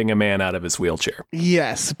involve dumping a man out of his wheelchair.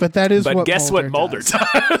 Yes, but that is what guess Mulder what Mulder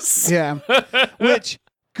does? Yeah. Which,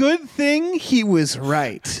 good thing he was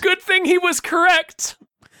right. Good thing he was correct.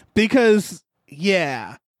 Because,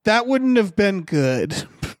 that wouldn't have been good.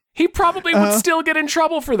 He probably would still get in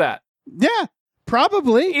trouble for that. Yeah,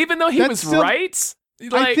 probably. Even though he was right?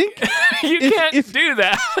 Like, I think you can't do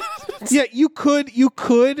that. Yeah, he could,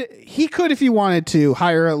 if he wanted to,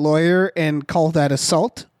 hire a lawyer and call that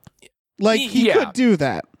assault. Like, he could do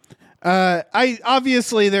that.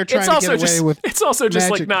 Obviously they're trying to get away with it's also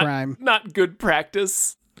just like not good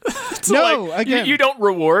practice. Again, you don't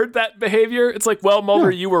reward that behavior. It's like, well,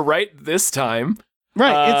 Mulder, you were right this time.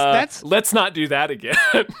 Right. Let's not do that again.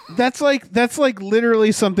 That's like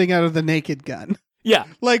literally something out of The Naked Gun. Yeah.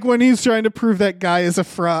 Like when he's trying to prove that guy is a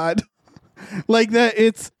fraud. Like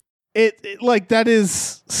that like that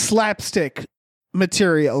is slapstick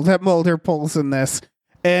material that Mulder pulls in this.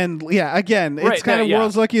 And again, it's kind of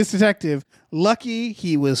world's luckiest detective. Lucky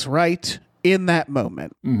he was right in that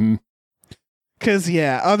moment. Mm-hmm. Because,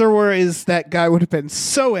 otherwise that guy would have been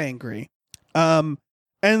so angry. And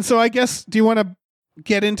so I guess, do you want to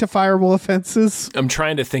get into fireable offenses? I'm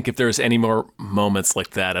trying to think if there's any more moments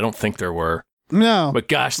like that. I don't think there were. No. But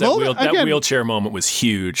gosh, that wheelchair moment was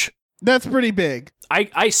huge. That's pretty big.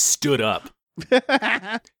 I stood up.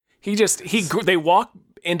 They walk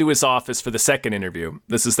into his office for the second interview.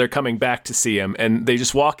 They're coming back to see him, and they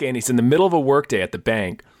just walk in. He's in the middle of a workday at the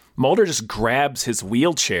bank. Mulder just grabs his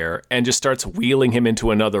wheelchair and just starts wheeling him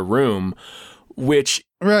into another room, which,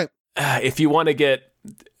 if you want to get,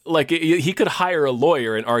 like, he could hire a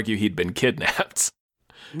lawyer and argue he'd been kidnapped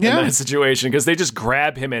in that situation, because they just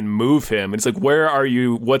grab him and move him. And it's like, where are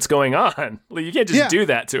you? What's going on? Like, you can't just do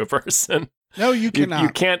that to a person. No, you cannot. You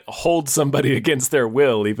can't hold somebody against their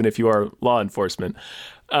will, even if you are law enforcement.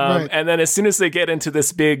 And then as soon as they get into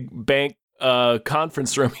this big bank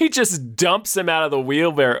conference room, he just dumps him out of the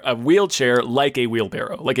wheelchair like a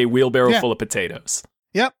wheelbarrow full of potatoes.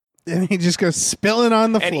 Yep. And he just goes spilling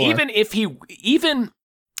on the floor. And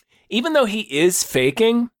even though he is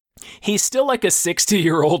faking, he's still like a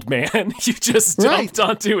 60-year-old man. You just dumped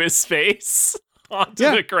onto his face,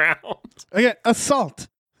 onto the ground. Again, assault.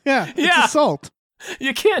 Yeah, it's assault.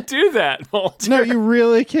 You can't do that, Mulder. No, you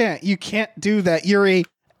really can't. You can't do that. You're a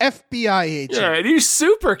FBI agent. Yeah, you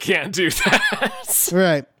super can't do that.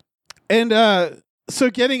 Right. And so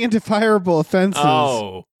getting into fireable offenses.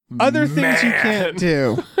 Oh, other things you can't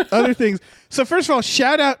do. Other things. So first of all,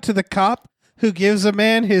 shout out to the cop who gives a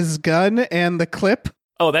man his gun and the clip.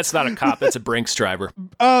 Oh, that's not a cop. That's a Brinks driver.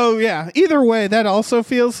 Oh, yeah. Either way, that also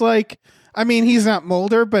feels like, I mean, he's not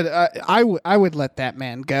Mulder, but I would let that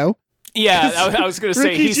man go. Yeah, I was going to say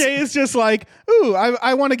Ricky Jay is just like, ooh,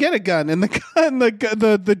 I want to get a gun, and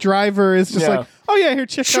the driver is just like, oh yeah, here,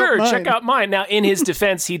 check out mine. Now, in his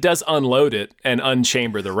defense, he does unload it and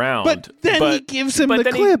unchamber the round, but then he gives him the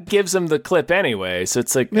clip. He gives him the clip anyway, so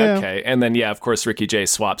it's like okay, and then of course, Ricky Jay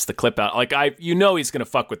swaps the clip out. Like he's going to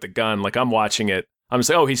fuck with the gun. Like I'm watching it, I'm just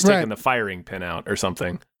like, oh, he's taking the firing pin out or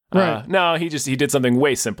something. Right. No, he did something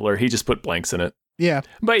way simpler. He just put blanks in it. Yeah.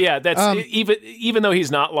 But that's even though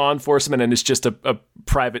he's not law enforcement and is just a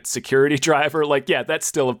private security driver, like, that's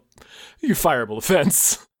still a fireable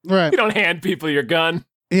offense. Right. You don't hand people your gun.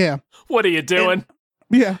 Yeah. What are you doing?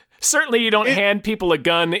 Certainly you don't hand people a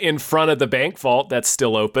gun in front of the bank vault that's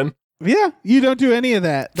still open. Yeah. You don't do any of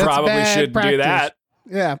that. That's probably shouldn't do that.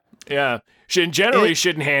 Yeah. Yeah. You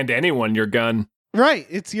shouldn't hand anyone your gun. Right.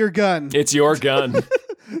 It's your gun. It's your gun.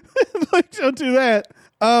 Like, don't do that.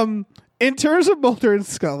 In terms of Mulder and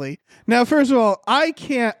Scully, now, first of all, I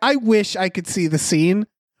wish I could see the scene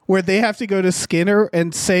where they have to go to Skinner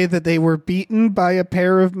and say that they were beaten by a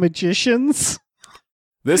pair of magicians.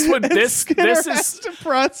 Skinner has to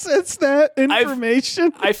process that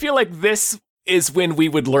information. I feel like this is when we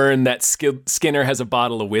would learn that Skinner has a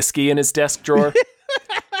bottle of whiskey in his desk drawer.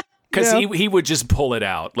 Because he would just pull it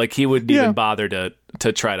out. Like, he wouldn't even bother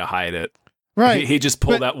to try to hide it. Right. He just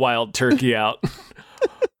pulled that wild turkey out.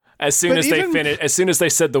 As soon as they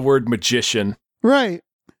said the word magician. Right.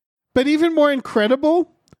 But even more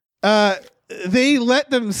incredible, they let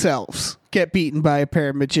themselves get beaten by a pair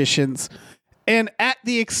of magicians, and at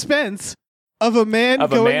the expense of a man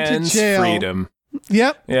going to jail. Freedom.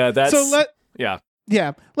 Yep. Yeah, that's...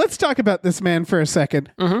 Yeah. Let's talk about this man for a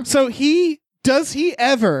second. Mm-hmm. So does he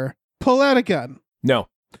ever pull out a gun? No.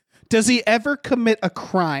 Does he ever commit a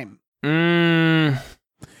crime?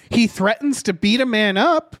 He threatens to beat a man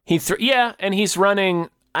up. And he's running.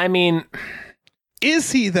 I mean,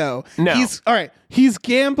 is he though? No. He's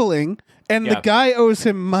gambling, and the guy owes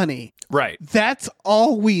him money. Right. That's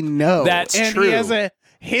all we know. That's true. And he has a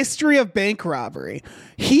history of bank robbery.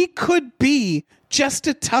 He could be just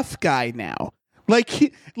a tough guy now.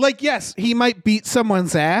 Yes, he might beat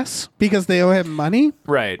someone's ass because they owe him money.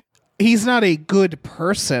 Right. He's not a good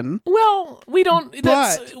person. Well, we don't.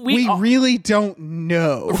 We really don't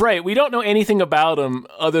know. Right. We don't know anything about him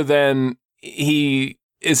other than he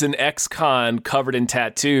is an ex-con covered in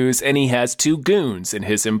tattoos, and he has 2 goons in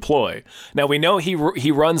his employ. Now, we know he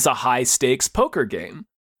runs a high-stakes poker game,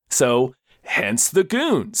 so hence the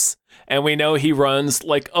goons. And we know he runs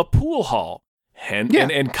like a pool hall,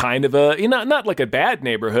 and kind of a not like a bad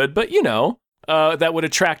neighborhood, but that would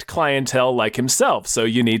attract clientele like himself. So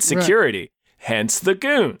you need security, right. Hence the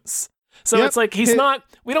goons. So it's like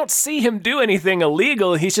we don't see him do anything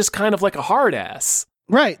illegal. He's just kind of like a hard ass.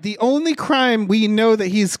 Right. The only crime we know that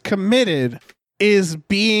he's committed is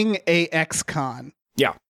being a ex-con.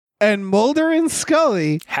 Yeah. And Mulder and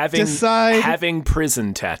Scully having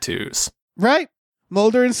prison tattoos. Right.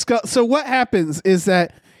 Mulder and Scully. So what happens is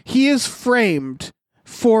that he is framed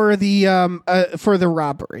for the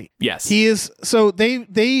robbery. Yes. He is. So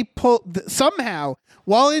they pull somehow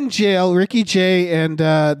while in jail. Ricky Jay and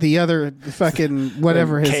the other fucking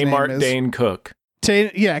whatever his name is. Kmart Dane Cook.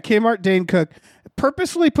 Kmart Dane Cook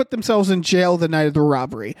purposefully put themselves in jail the night of the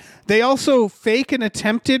robbery. They also fake an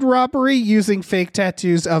attempted robbery using fake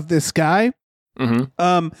tattoos of this guy.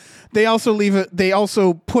 Mm-hmm. They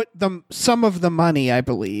also put some of the money, I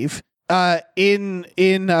believe, in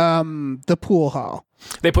the pool hall.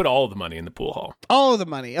 They put all of the money in the pool hall. All of the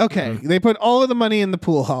money. Okay. Mm-hmm. They put all of the money in the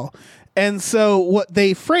pool hall. And so what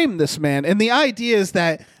they framed this man, and the idea is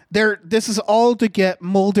that this is all to get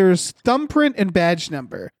Mulder's thumbprint and badge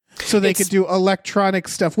number so they could do electronic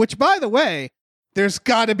stuff, which, by the way, there's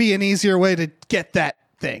got to be an easier way to get that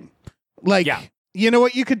thing. You know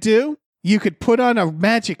what you could do? You could put on a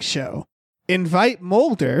magic show, invite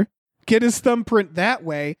Mulder, get his thumbprint that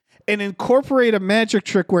way, and incorporate a magic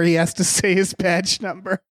trick where he has to say his badge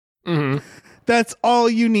number. Mm-hmm. That's all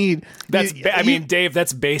you need. Dave,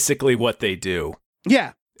 that's basically what they do.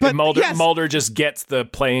 Yeah. But Mulder just gets the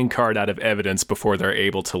playing card out of evidence before they're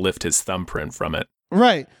able to lift his thumbprint from it.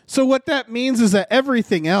 Right. So what that means is that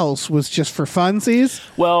everything else was just for funsies.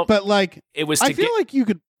 Well, but it was. I feel like you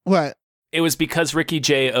could. What? It was because Ricky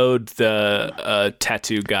Jay owed the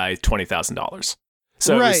tattoo guy $20,000.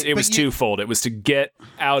 So it was twofold. It was to get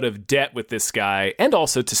out of debt with this guy and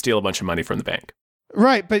also to steal a bunch of money from the bank.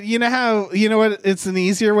 Right. But you know what? It's an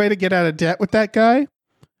easier way to get out of debt with that guy.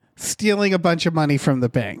 Stealing a bunch of money from the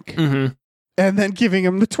bank. Mm-hmm. And then giving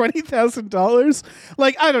him the $20,000.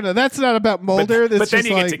 I don't know. That's not about Mulder. But then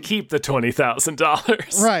you get to keep the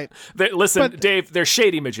 $20,000. Right. Dave, they're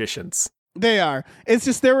shady magicians. They are. It's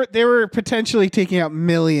just they were potentially taking out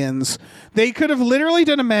millions. They could have literally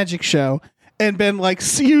done a magic show and been like,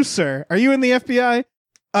 "See you, sir. Are you in the FBI?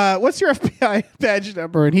 What's your FBI badge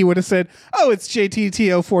number?" And he would have said, "Oh, it's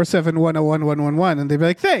JTTO47101111." And they'd be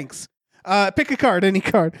like, "Thanks. Pick a card, any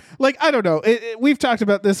card." I don't know. We've talked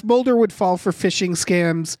about this. Mulder would fall for phishing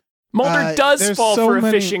scams. Mulder does fall for a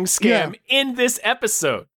phishing scam in this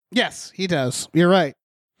episode. Yes, he does. You're right.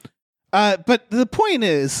 But the point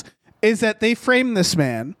is that they frame this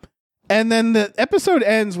man, and then the episode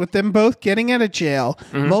ends with them both getting out of jail.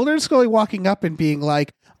 Mm-hmm. Mulder and Scully walking up and being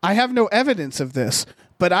like, "I have no evidence of this,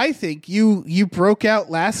 but I think you broke out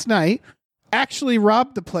last night, actually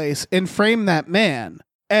robbed the place, and framed that man."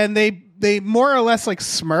 And they more or less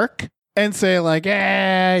smirk and say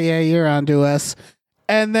yeah, you're onto us.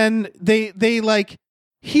 And then he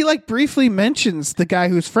briefly mentions the guy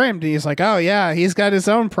who's framed, and he's like, "Oh yeah, he's got his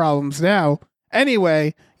own problems now.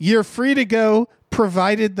 Anyway, you're free to go,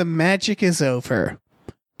 provided the magic is over."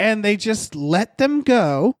 And they just let them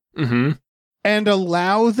go. Mm-hmm. and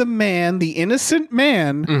allow the man, the innocent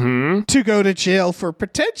man, to go to jail for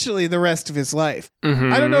potentially the rest of his life.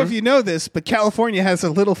 I don't know if you know this, but California has a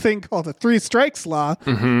little thing called a 3 strikes law,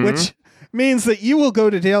 which means that you will go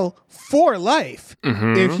to jail for life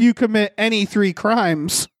if you commit any 3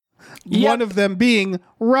 crimes, one of them being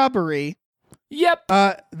robbery. Yep.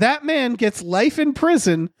 That man gets life in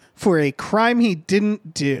prison for a crime he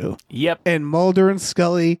didn't do. Yep. And Mulder and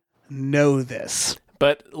Scully know this.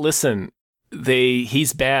 But listen,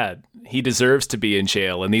 he's bad. He deserves to be in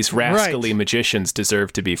jail, and these rascally magicians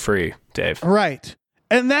deserve to be free, Dave. Right.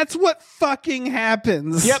 And that's what fucking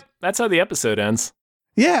happens. Yep. That's how the episode ends.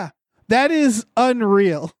 Yeah. That is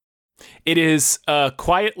unreal. It is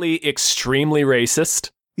quietly extremely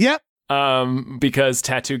racist. Yep. Because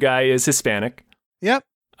Tattoo Guy is Hispanic. Yep.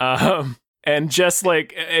 And just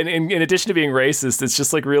like, and in addition to being racist, it's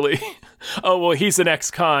just like really, oh, well, he's an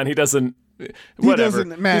ex-con. He doesn't, whatever. He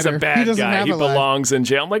doesn't matter. He's a bad guy. He belongs in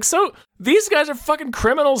jail. I'm like, so these guys are fucking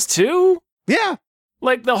criminals too? Yeah.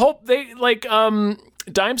 Like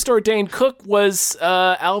Dime Store Dane Cook was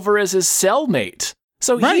Alvarez's cellmate.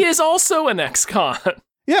 So he is also an ex-con.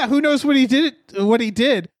 Yeah, who knows what he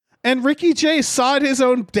did. And Ricky Jay sawed his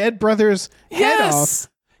own dead brother's head off.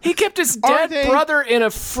 He kept his dead brother in a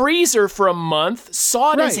freezer for a month,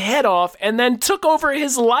 sawed his head off, and then took over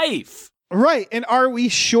his life. Right. And are we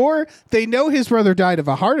sure they know his brother died of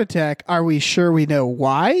a heart attack? Are we sure we know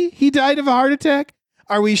why he died of a heart attack?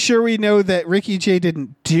 Are we sure we know that Ricky Jay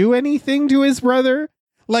didn't do anything to his brother?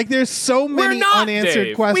 Like, there's so many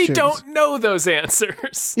unanswered questions. We don't know those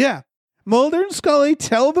answers. Yeah. Mulder and Scully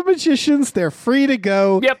tell the magicians they're free to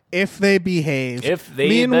go if they behave. If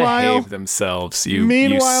they behave themselves,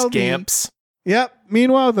 you scamps.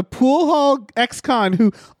 Meanwhile, the pool hall ex-con,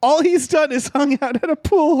 who all he's done is hung out at a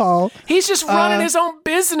pool hall. He's just running his own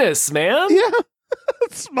business, man. Yeah.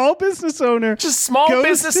 Small business owner. Just small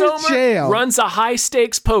business owner jail. Runs a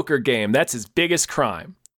high-stakes poker game. That's his biggest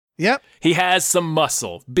crime. Yep. He has some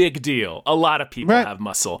muscle. Big deal. A lot of people have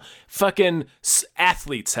muscle. Fucking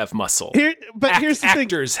athletes have muscle. Here's the thing.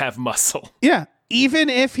 Actors have muscle. Yeah. Even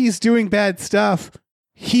if he's doing bad stuff,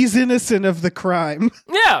 he's innocent of the crime.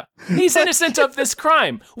 Yeah. He's innocent of this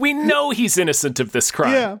crime. We know he's innocent of this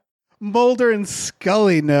crime. Yeah. Mulder and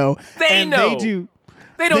Scully know. They know.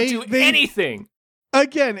 They don't do anything.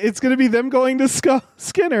 Again, it's going to be them going to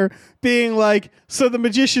Skinner being like, so the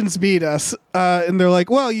magicians beat us. And they're like,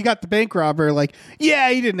 well, you got the bank robber. Like, yeah,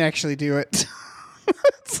 he didn't actually do it.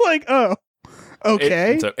 It's like, oh,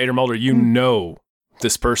 okay. So, Ader Mulder, you know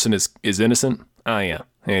this person is innocent? Oh, yeah.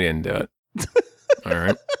 He didn't do it. All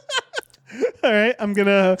right. All right. I'm going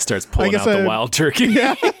to... Starts pulling out the wild turkey.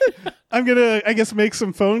 Yeah. I'm going to, I guess, make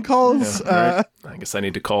some phone calls. Yeah, right. I guess I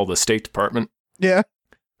need to call the State Department. Yeah.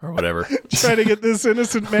 Or whatever. Try to get this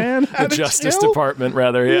innocent man out the of Justice jail? Department,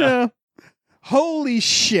 rather, yeah. Holy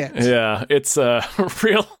shit. Yeah, it's a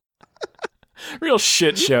real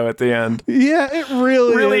shit show at the end. Yeah, it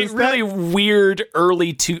really is. Really weird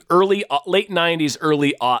late 90s,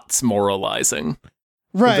 early aughts moralizing.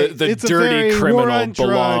 Right. The dirty criminal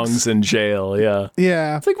belongs in jail, yeah.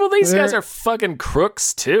 Yeah. It's like, well, these guys are fucking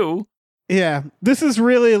crooks, too. Yeah. This is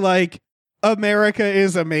really like America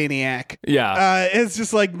is a maniac. Yeah. It's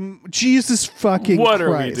just like, Jesus fucking What Christ.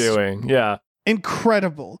 are we doing? Yeah.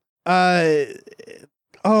 Incredible.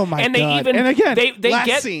 Oh my God. And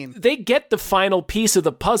again, scene. They get the final piece of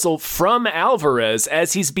the puzzle from Alvarez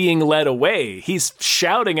as he's being led away. He's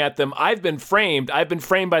shouting at them, I've been framed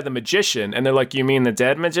by the magician. And they're like, you mean the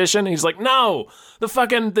dead magician? And he's like, no,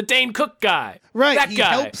 the Dane Cook guy. Right. That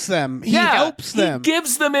guy. Helps them. He helps them. He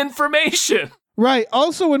gives them information. Right.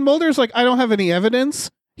 Also, when Mulder's like, I don't have any evidence,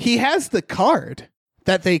 he has the card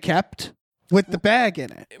that they kept with the bag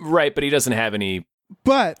in it. Right, but he doesn't have any.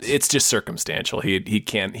 But it's just circumstantial. He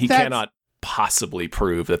cannot possibly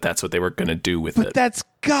prove that that's what they were going to do with it. But that's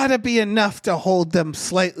gotta be enough to hold them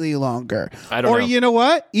slightly longer. I don't know. Or you know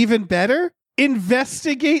what? Even better,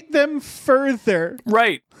 investigate them further.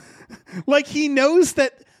 Right. Like he knows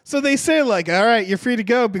that. So they say like, all right, you're free to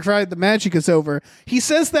go before the magic is over. He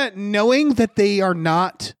says that knowing that they are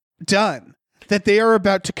not done, that they are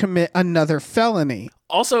about to commit another felony.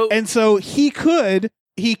 Also, and so he could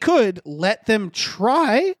let them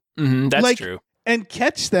try. That's true. And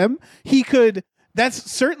catch them. He could.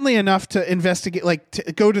 That's certainly enough to investigate, like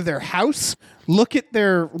to go to their house, look at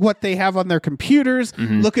what they have on their computers,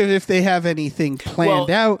 look at if they have anything planned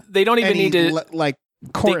out. They don't even need to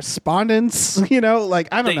correspondence, I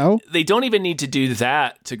don't know. They don't even need to do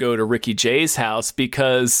that to go to Ricky Jay's house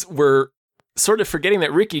because we're sort of forgetting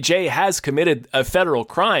that Ricky Jay has committed a federal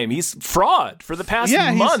crime. He's fraud for the past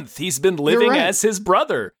month. He's been living as his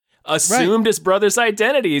brother. assumed his brother's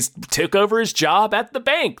identities, took over his job at the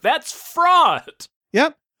bank. That's fraud.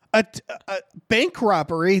 Yep. A bank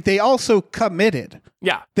robbery, they also committed.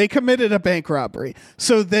 Yeah. They committed a bank robbery.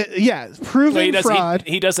 So, proven fraud.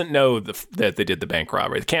 He doesn't know that they did the bank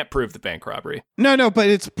robbery. They can't prove the bank robbery. No, but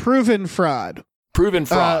it's proven fraud. Proven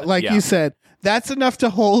fraud. You said. That's enough to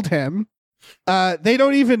hold him. They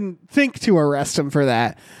don't even think to arrest him for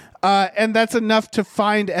that. And that's enough to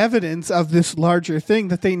find evidence of this larger thing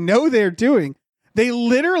that they know they're doing. They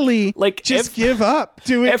literally give up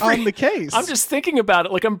doing on the case. I'm just thinking about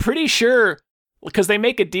it. Like, I'm pretty sure, because they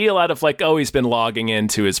make a deal out of like, oh, he's been logging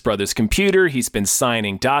into his brother's computer. He's been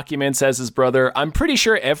signing documents as his brother. I'm pretty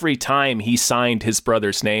sure every time he signed his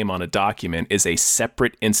brother's name on a document is a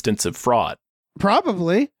separate instance of fraud.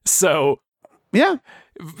 Probably. So, yeah.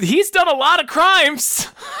 He's done a lot of crimes.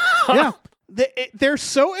 Yeah. They're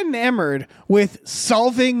so enamored with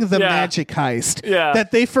solving the magic heist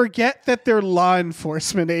that they forget that they're law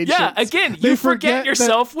enforcement agents. Yeah, again, you forget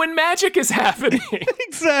yourself when magic is happening.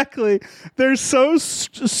 Exactly. They're so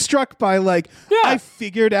struck by I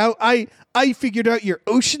figured out your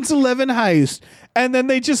Ocean's 11 heist. And then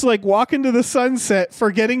they just walk into the sunset,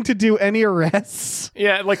 forgetting to do any arrests.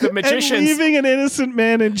 Yeah, like the magicians. And leaving an innocent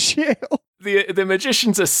man in jail. The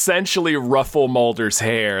magicians essentially ruffle Mulder's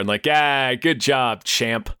hair and good job,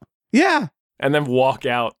 champ. Yeah. And then walk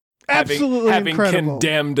out. Absolutely having incredible.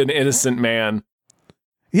 Condemned an innocent man.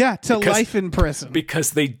 Yeah, life in prison.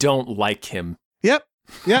 Because they don't like him. Yep.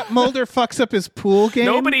 Yeah, Mulder fucks up his pool game.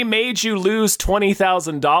 Nobody made you lose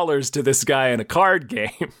 $20,000 to this guy in a card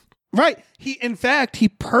game. Right.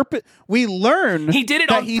 We learn he did it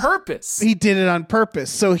on purpose. He did it on purpose.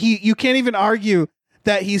 So you can't even argue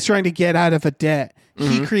that he's trying to get out of a debt.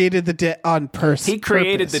 Mm-hmm. He created the debt on purpose. He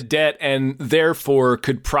created the debt and therefore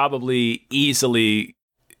could probably easily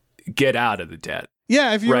get out of the debt.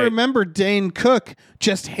 Yeah, if you remember, Dane Cook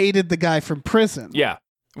just hated the guy from prison. Yeah.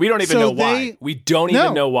 We don't even know why. We don't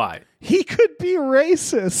even know why. He could be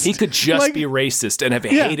racist. He could just be racist and have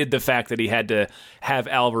hated the fact that he had to have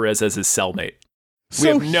Alvarez as his cellmate. We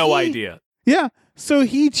have no idea. Yeah. So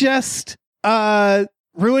he just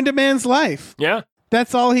ruined a man's life. Yeah.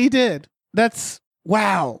 That's all he did. That's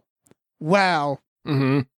wow.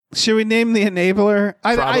 Mm-hmm. Should we name the enabler?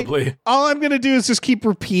 Probably. All I'm going to do is just keep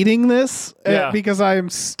repeating this because I am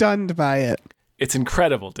stunned by it. It's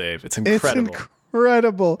incredible, Dave. It's incredible.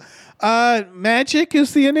 Magic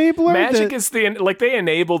is the enabler? Magic is they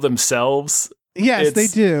enable themselves. Yes, they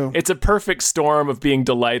do. It's a perfect storm of being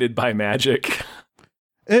delighted by magic.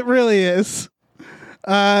 It really is.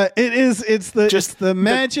 It's the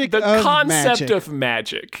magic the of concept magic. of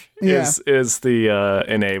magic is the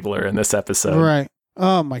enabler in this episode. Right.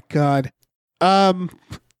 Oh my God. All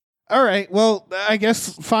right. Well, I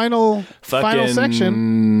guess final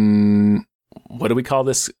section. What do we call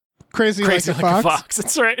this? Crazy like a fox.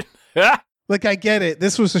 That's right. I get it.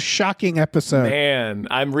 This was a shocking episode. Man,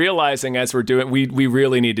 I'm realizing as we're doing, we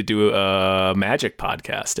really need to do a magic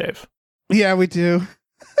podcast, Dave. Yeah, we do.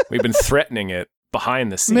 We've been threatening it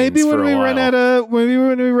behind the scenes. Maybe when we run out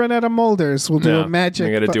of Mulders, we'll do a magic.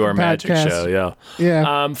 We got to do our magic podcast. show.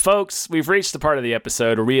 Yeah. Folks, we've reached the part of the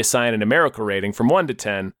episode where we assign a numerical rating from 1 to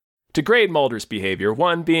 10 to grade Mulder's behavior.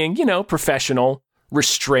 1 being, professional,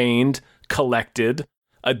 restrained, collected,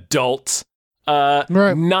 adult,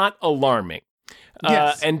 not alarming.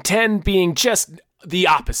 Yes. And 10 being just the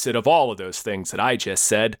opposite of all of those things that I just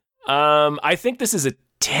said. I think this is a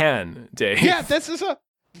 10, Dave. Yeah, this is all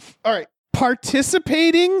right.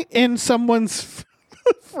 Participating in someone's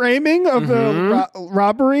framing of the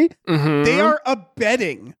robbery, they are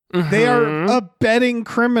abetting. They are abetting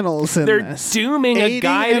criminals in this. They're dooming a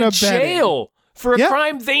guy to jail for a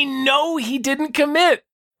crime they know he didn't commit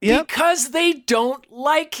because they don't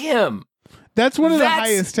like him. That's one of the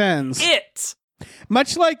highest 10s.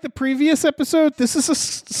 Much like the previous episode, this is a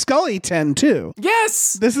Scully 10 too.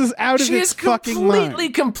 Yes. This is out of its fucking mind. She is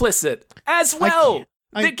completely complicit as well.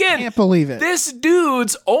 I can't believe it. This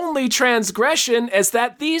dude's only transgression is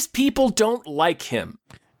that these people don't like him.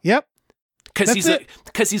 Yep.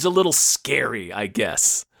 Because he's a little scary, I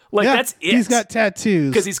guess. That's it. He's got tattoos.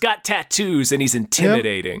 Because he's got tattoos and he's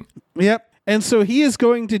intimidating. Yep. And so he is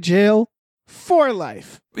going to jail for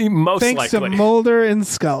life. Thanks to Mulder and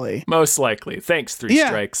Scully. Most likely. Thanks, 3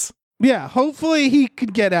 strikes. Yeah. Hopefully he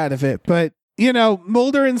could get out of it. But,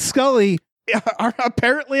 Mulder and Scully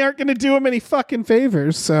apparently aren't going to do him any fucking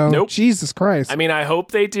favors. So, nope. Jesus Christ. I mean, I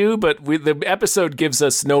hope they do, but the episode gives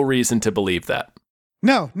us no reason to believe that.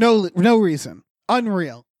 No reason.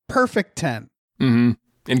 Unreal. Perfect 10. Mm-hmm.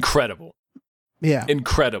 Incredible. Yeah.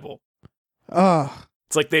 Incredible. Oh.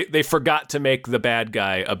 It's like they forgot to make the bad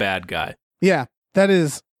guy a bad guy. Yeah, that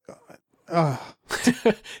is.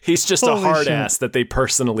 He's just a hard ass that they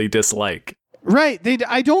personally dislike. Right.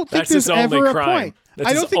 I don't think there's ever a point.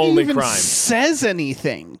 I don't think he even says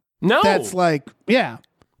anything. No. That's like, yeah.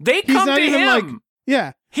 They come to him.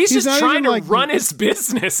 Yeah. He's just trying to run his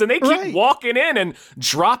business, and they keep walking in and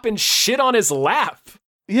dropping shit on his lap.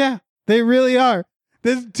 Yeah, they really are.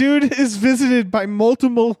 This dude is visited by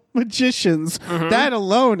multiple magicians. Mm-hmm. That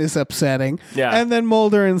alone is upsetting. Yeah. And then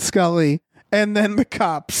Mulder and Scully, and then the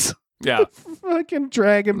cops. Yeah. Fucking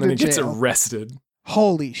drag him to jail. And he gets arrested.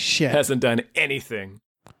 Holy shit. Hasn't done anything.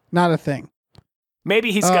 Not a thing.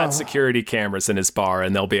 Maybe he's got security cameras in his bar,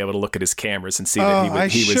 and they'll be able to look at his cameras and see that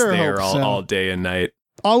he was there all day and night.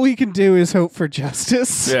 All we can do is hope for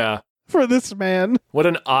justice. Yeah. For this man. What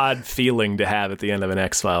an odd feeling to have at the end of an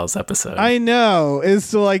X-Files episode. I know,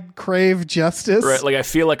 is to like crave justice. Right, like I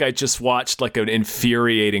feel like I just watched like an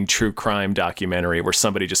infuriating true crime documentary where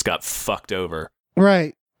somebody just got fucked over.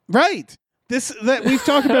 Right. This that we've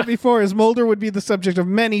talked about before is Mulder would be the subject of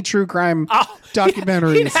many true crime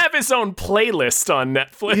documentaries. He'd have his own playlist on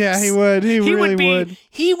Netflix. Yeah, he would. He really would.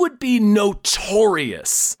 He would be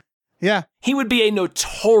notorious. Yeah. He would be a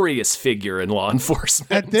notorious figure in law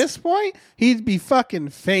enforcement. At this point, he'd be fucking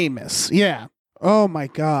famous. Yeah. Oh my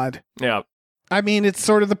God. Yeah. I mean, it's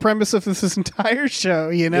sort of the premise of this entire show,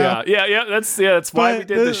 you know? Yeah. That's why we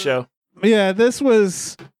did this show. Yeah, this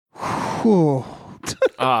was...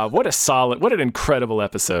 what an incredible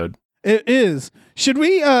episode. It is. Should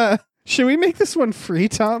we make this one free,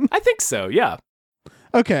 Tom? I think so, yeah.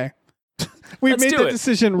 Okay. We've made the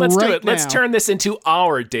decision Let's right do it. now. Let's turn this into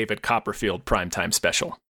our David Copperfield primetime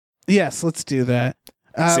special. Yes, let's do that.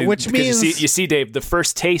 Which means... You see, Dave, the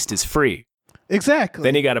first taste is free. Exactly.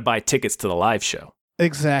 Then you got to buy tickets to the live show.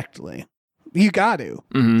 Exactly. You got to.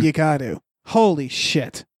 Mm-hmm. You got to. Holy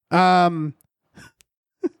shit. So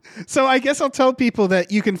I guess I'll tell people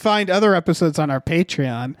that you can find other episodes on our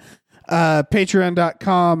Patreon.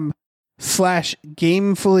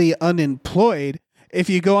 Patreon.com/gamefullyunemployed. If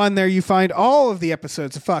you go on there, you find all of the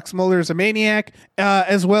episodes of Fox Mulder is a Maniac,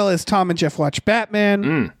 as well as Tom and Jeff Watch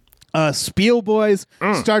Batman, Spiel Boys,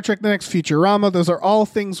 Star Trek The Next Futurama. Those are all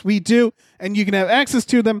things we do, and you can have access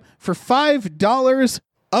to them for $5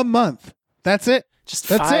 a month. That's it.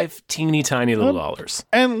 That's five teeny tiny little dollars.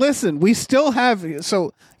 And listen, we still have,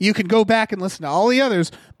 so you can go back and listen to all the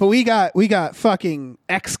others, but we got fucking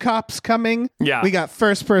X-Cops coming. Yeah. We got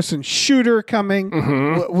First Person Shooter coming.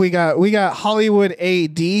 Mm-hmm. We got Hollywood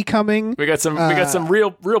AD coming. We got some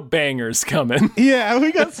real bangers coming. Yeah,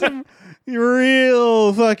 we got some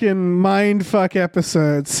real fucking mindfuck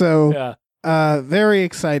episodes. So very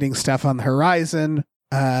exciting stuff on the horizon.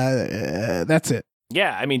 That's it.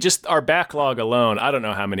 Yeah, I mean, just our backlog alone, I don't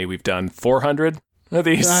know how many we've done. 400 of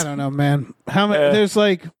these? I don't know, man. How many? There's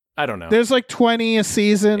like... I don't know. There's like 20 a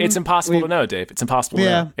season. It's impossible to know, Dave. It's impossible to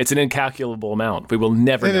know. It's an incalculable amount. We will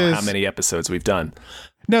never know how many episodes we've done.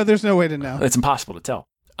 No, there's no way to know. It's impossible to tell.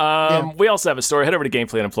 We also have a store. Head over to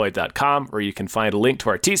gamefullyunemployed.com where you can find a link to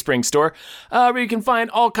our Teespring store where you can find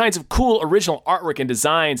all kinds of cool original artwork and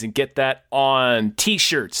designs and get that on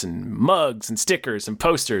t-shirts and mugs and stickers and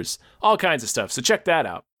posters, all kinds of stuff. So check that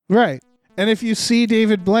out. Right. And if you see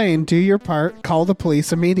David Blaine, do your part. Call the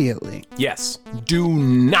police immediately. Yes. Do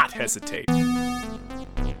not hesitate.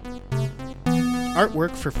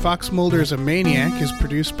 Artwork for Fox Mulder is a Maniac is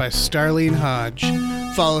produced by Starlene Hodge.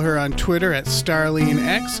 Follow her on Twitter at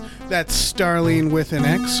StarleneX, that's Starlene with an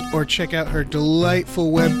X, or check out her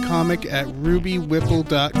delightful webcomic at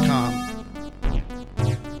rubywhipple.com.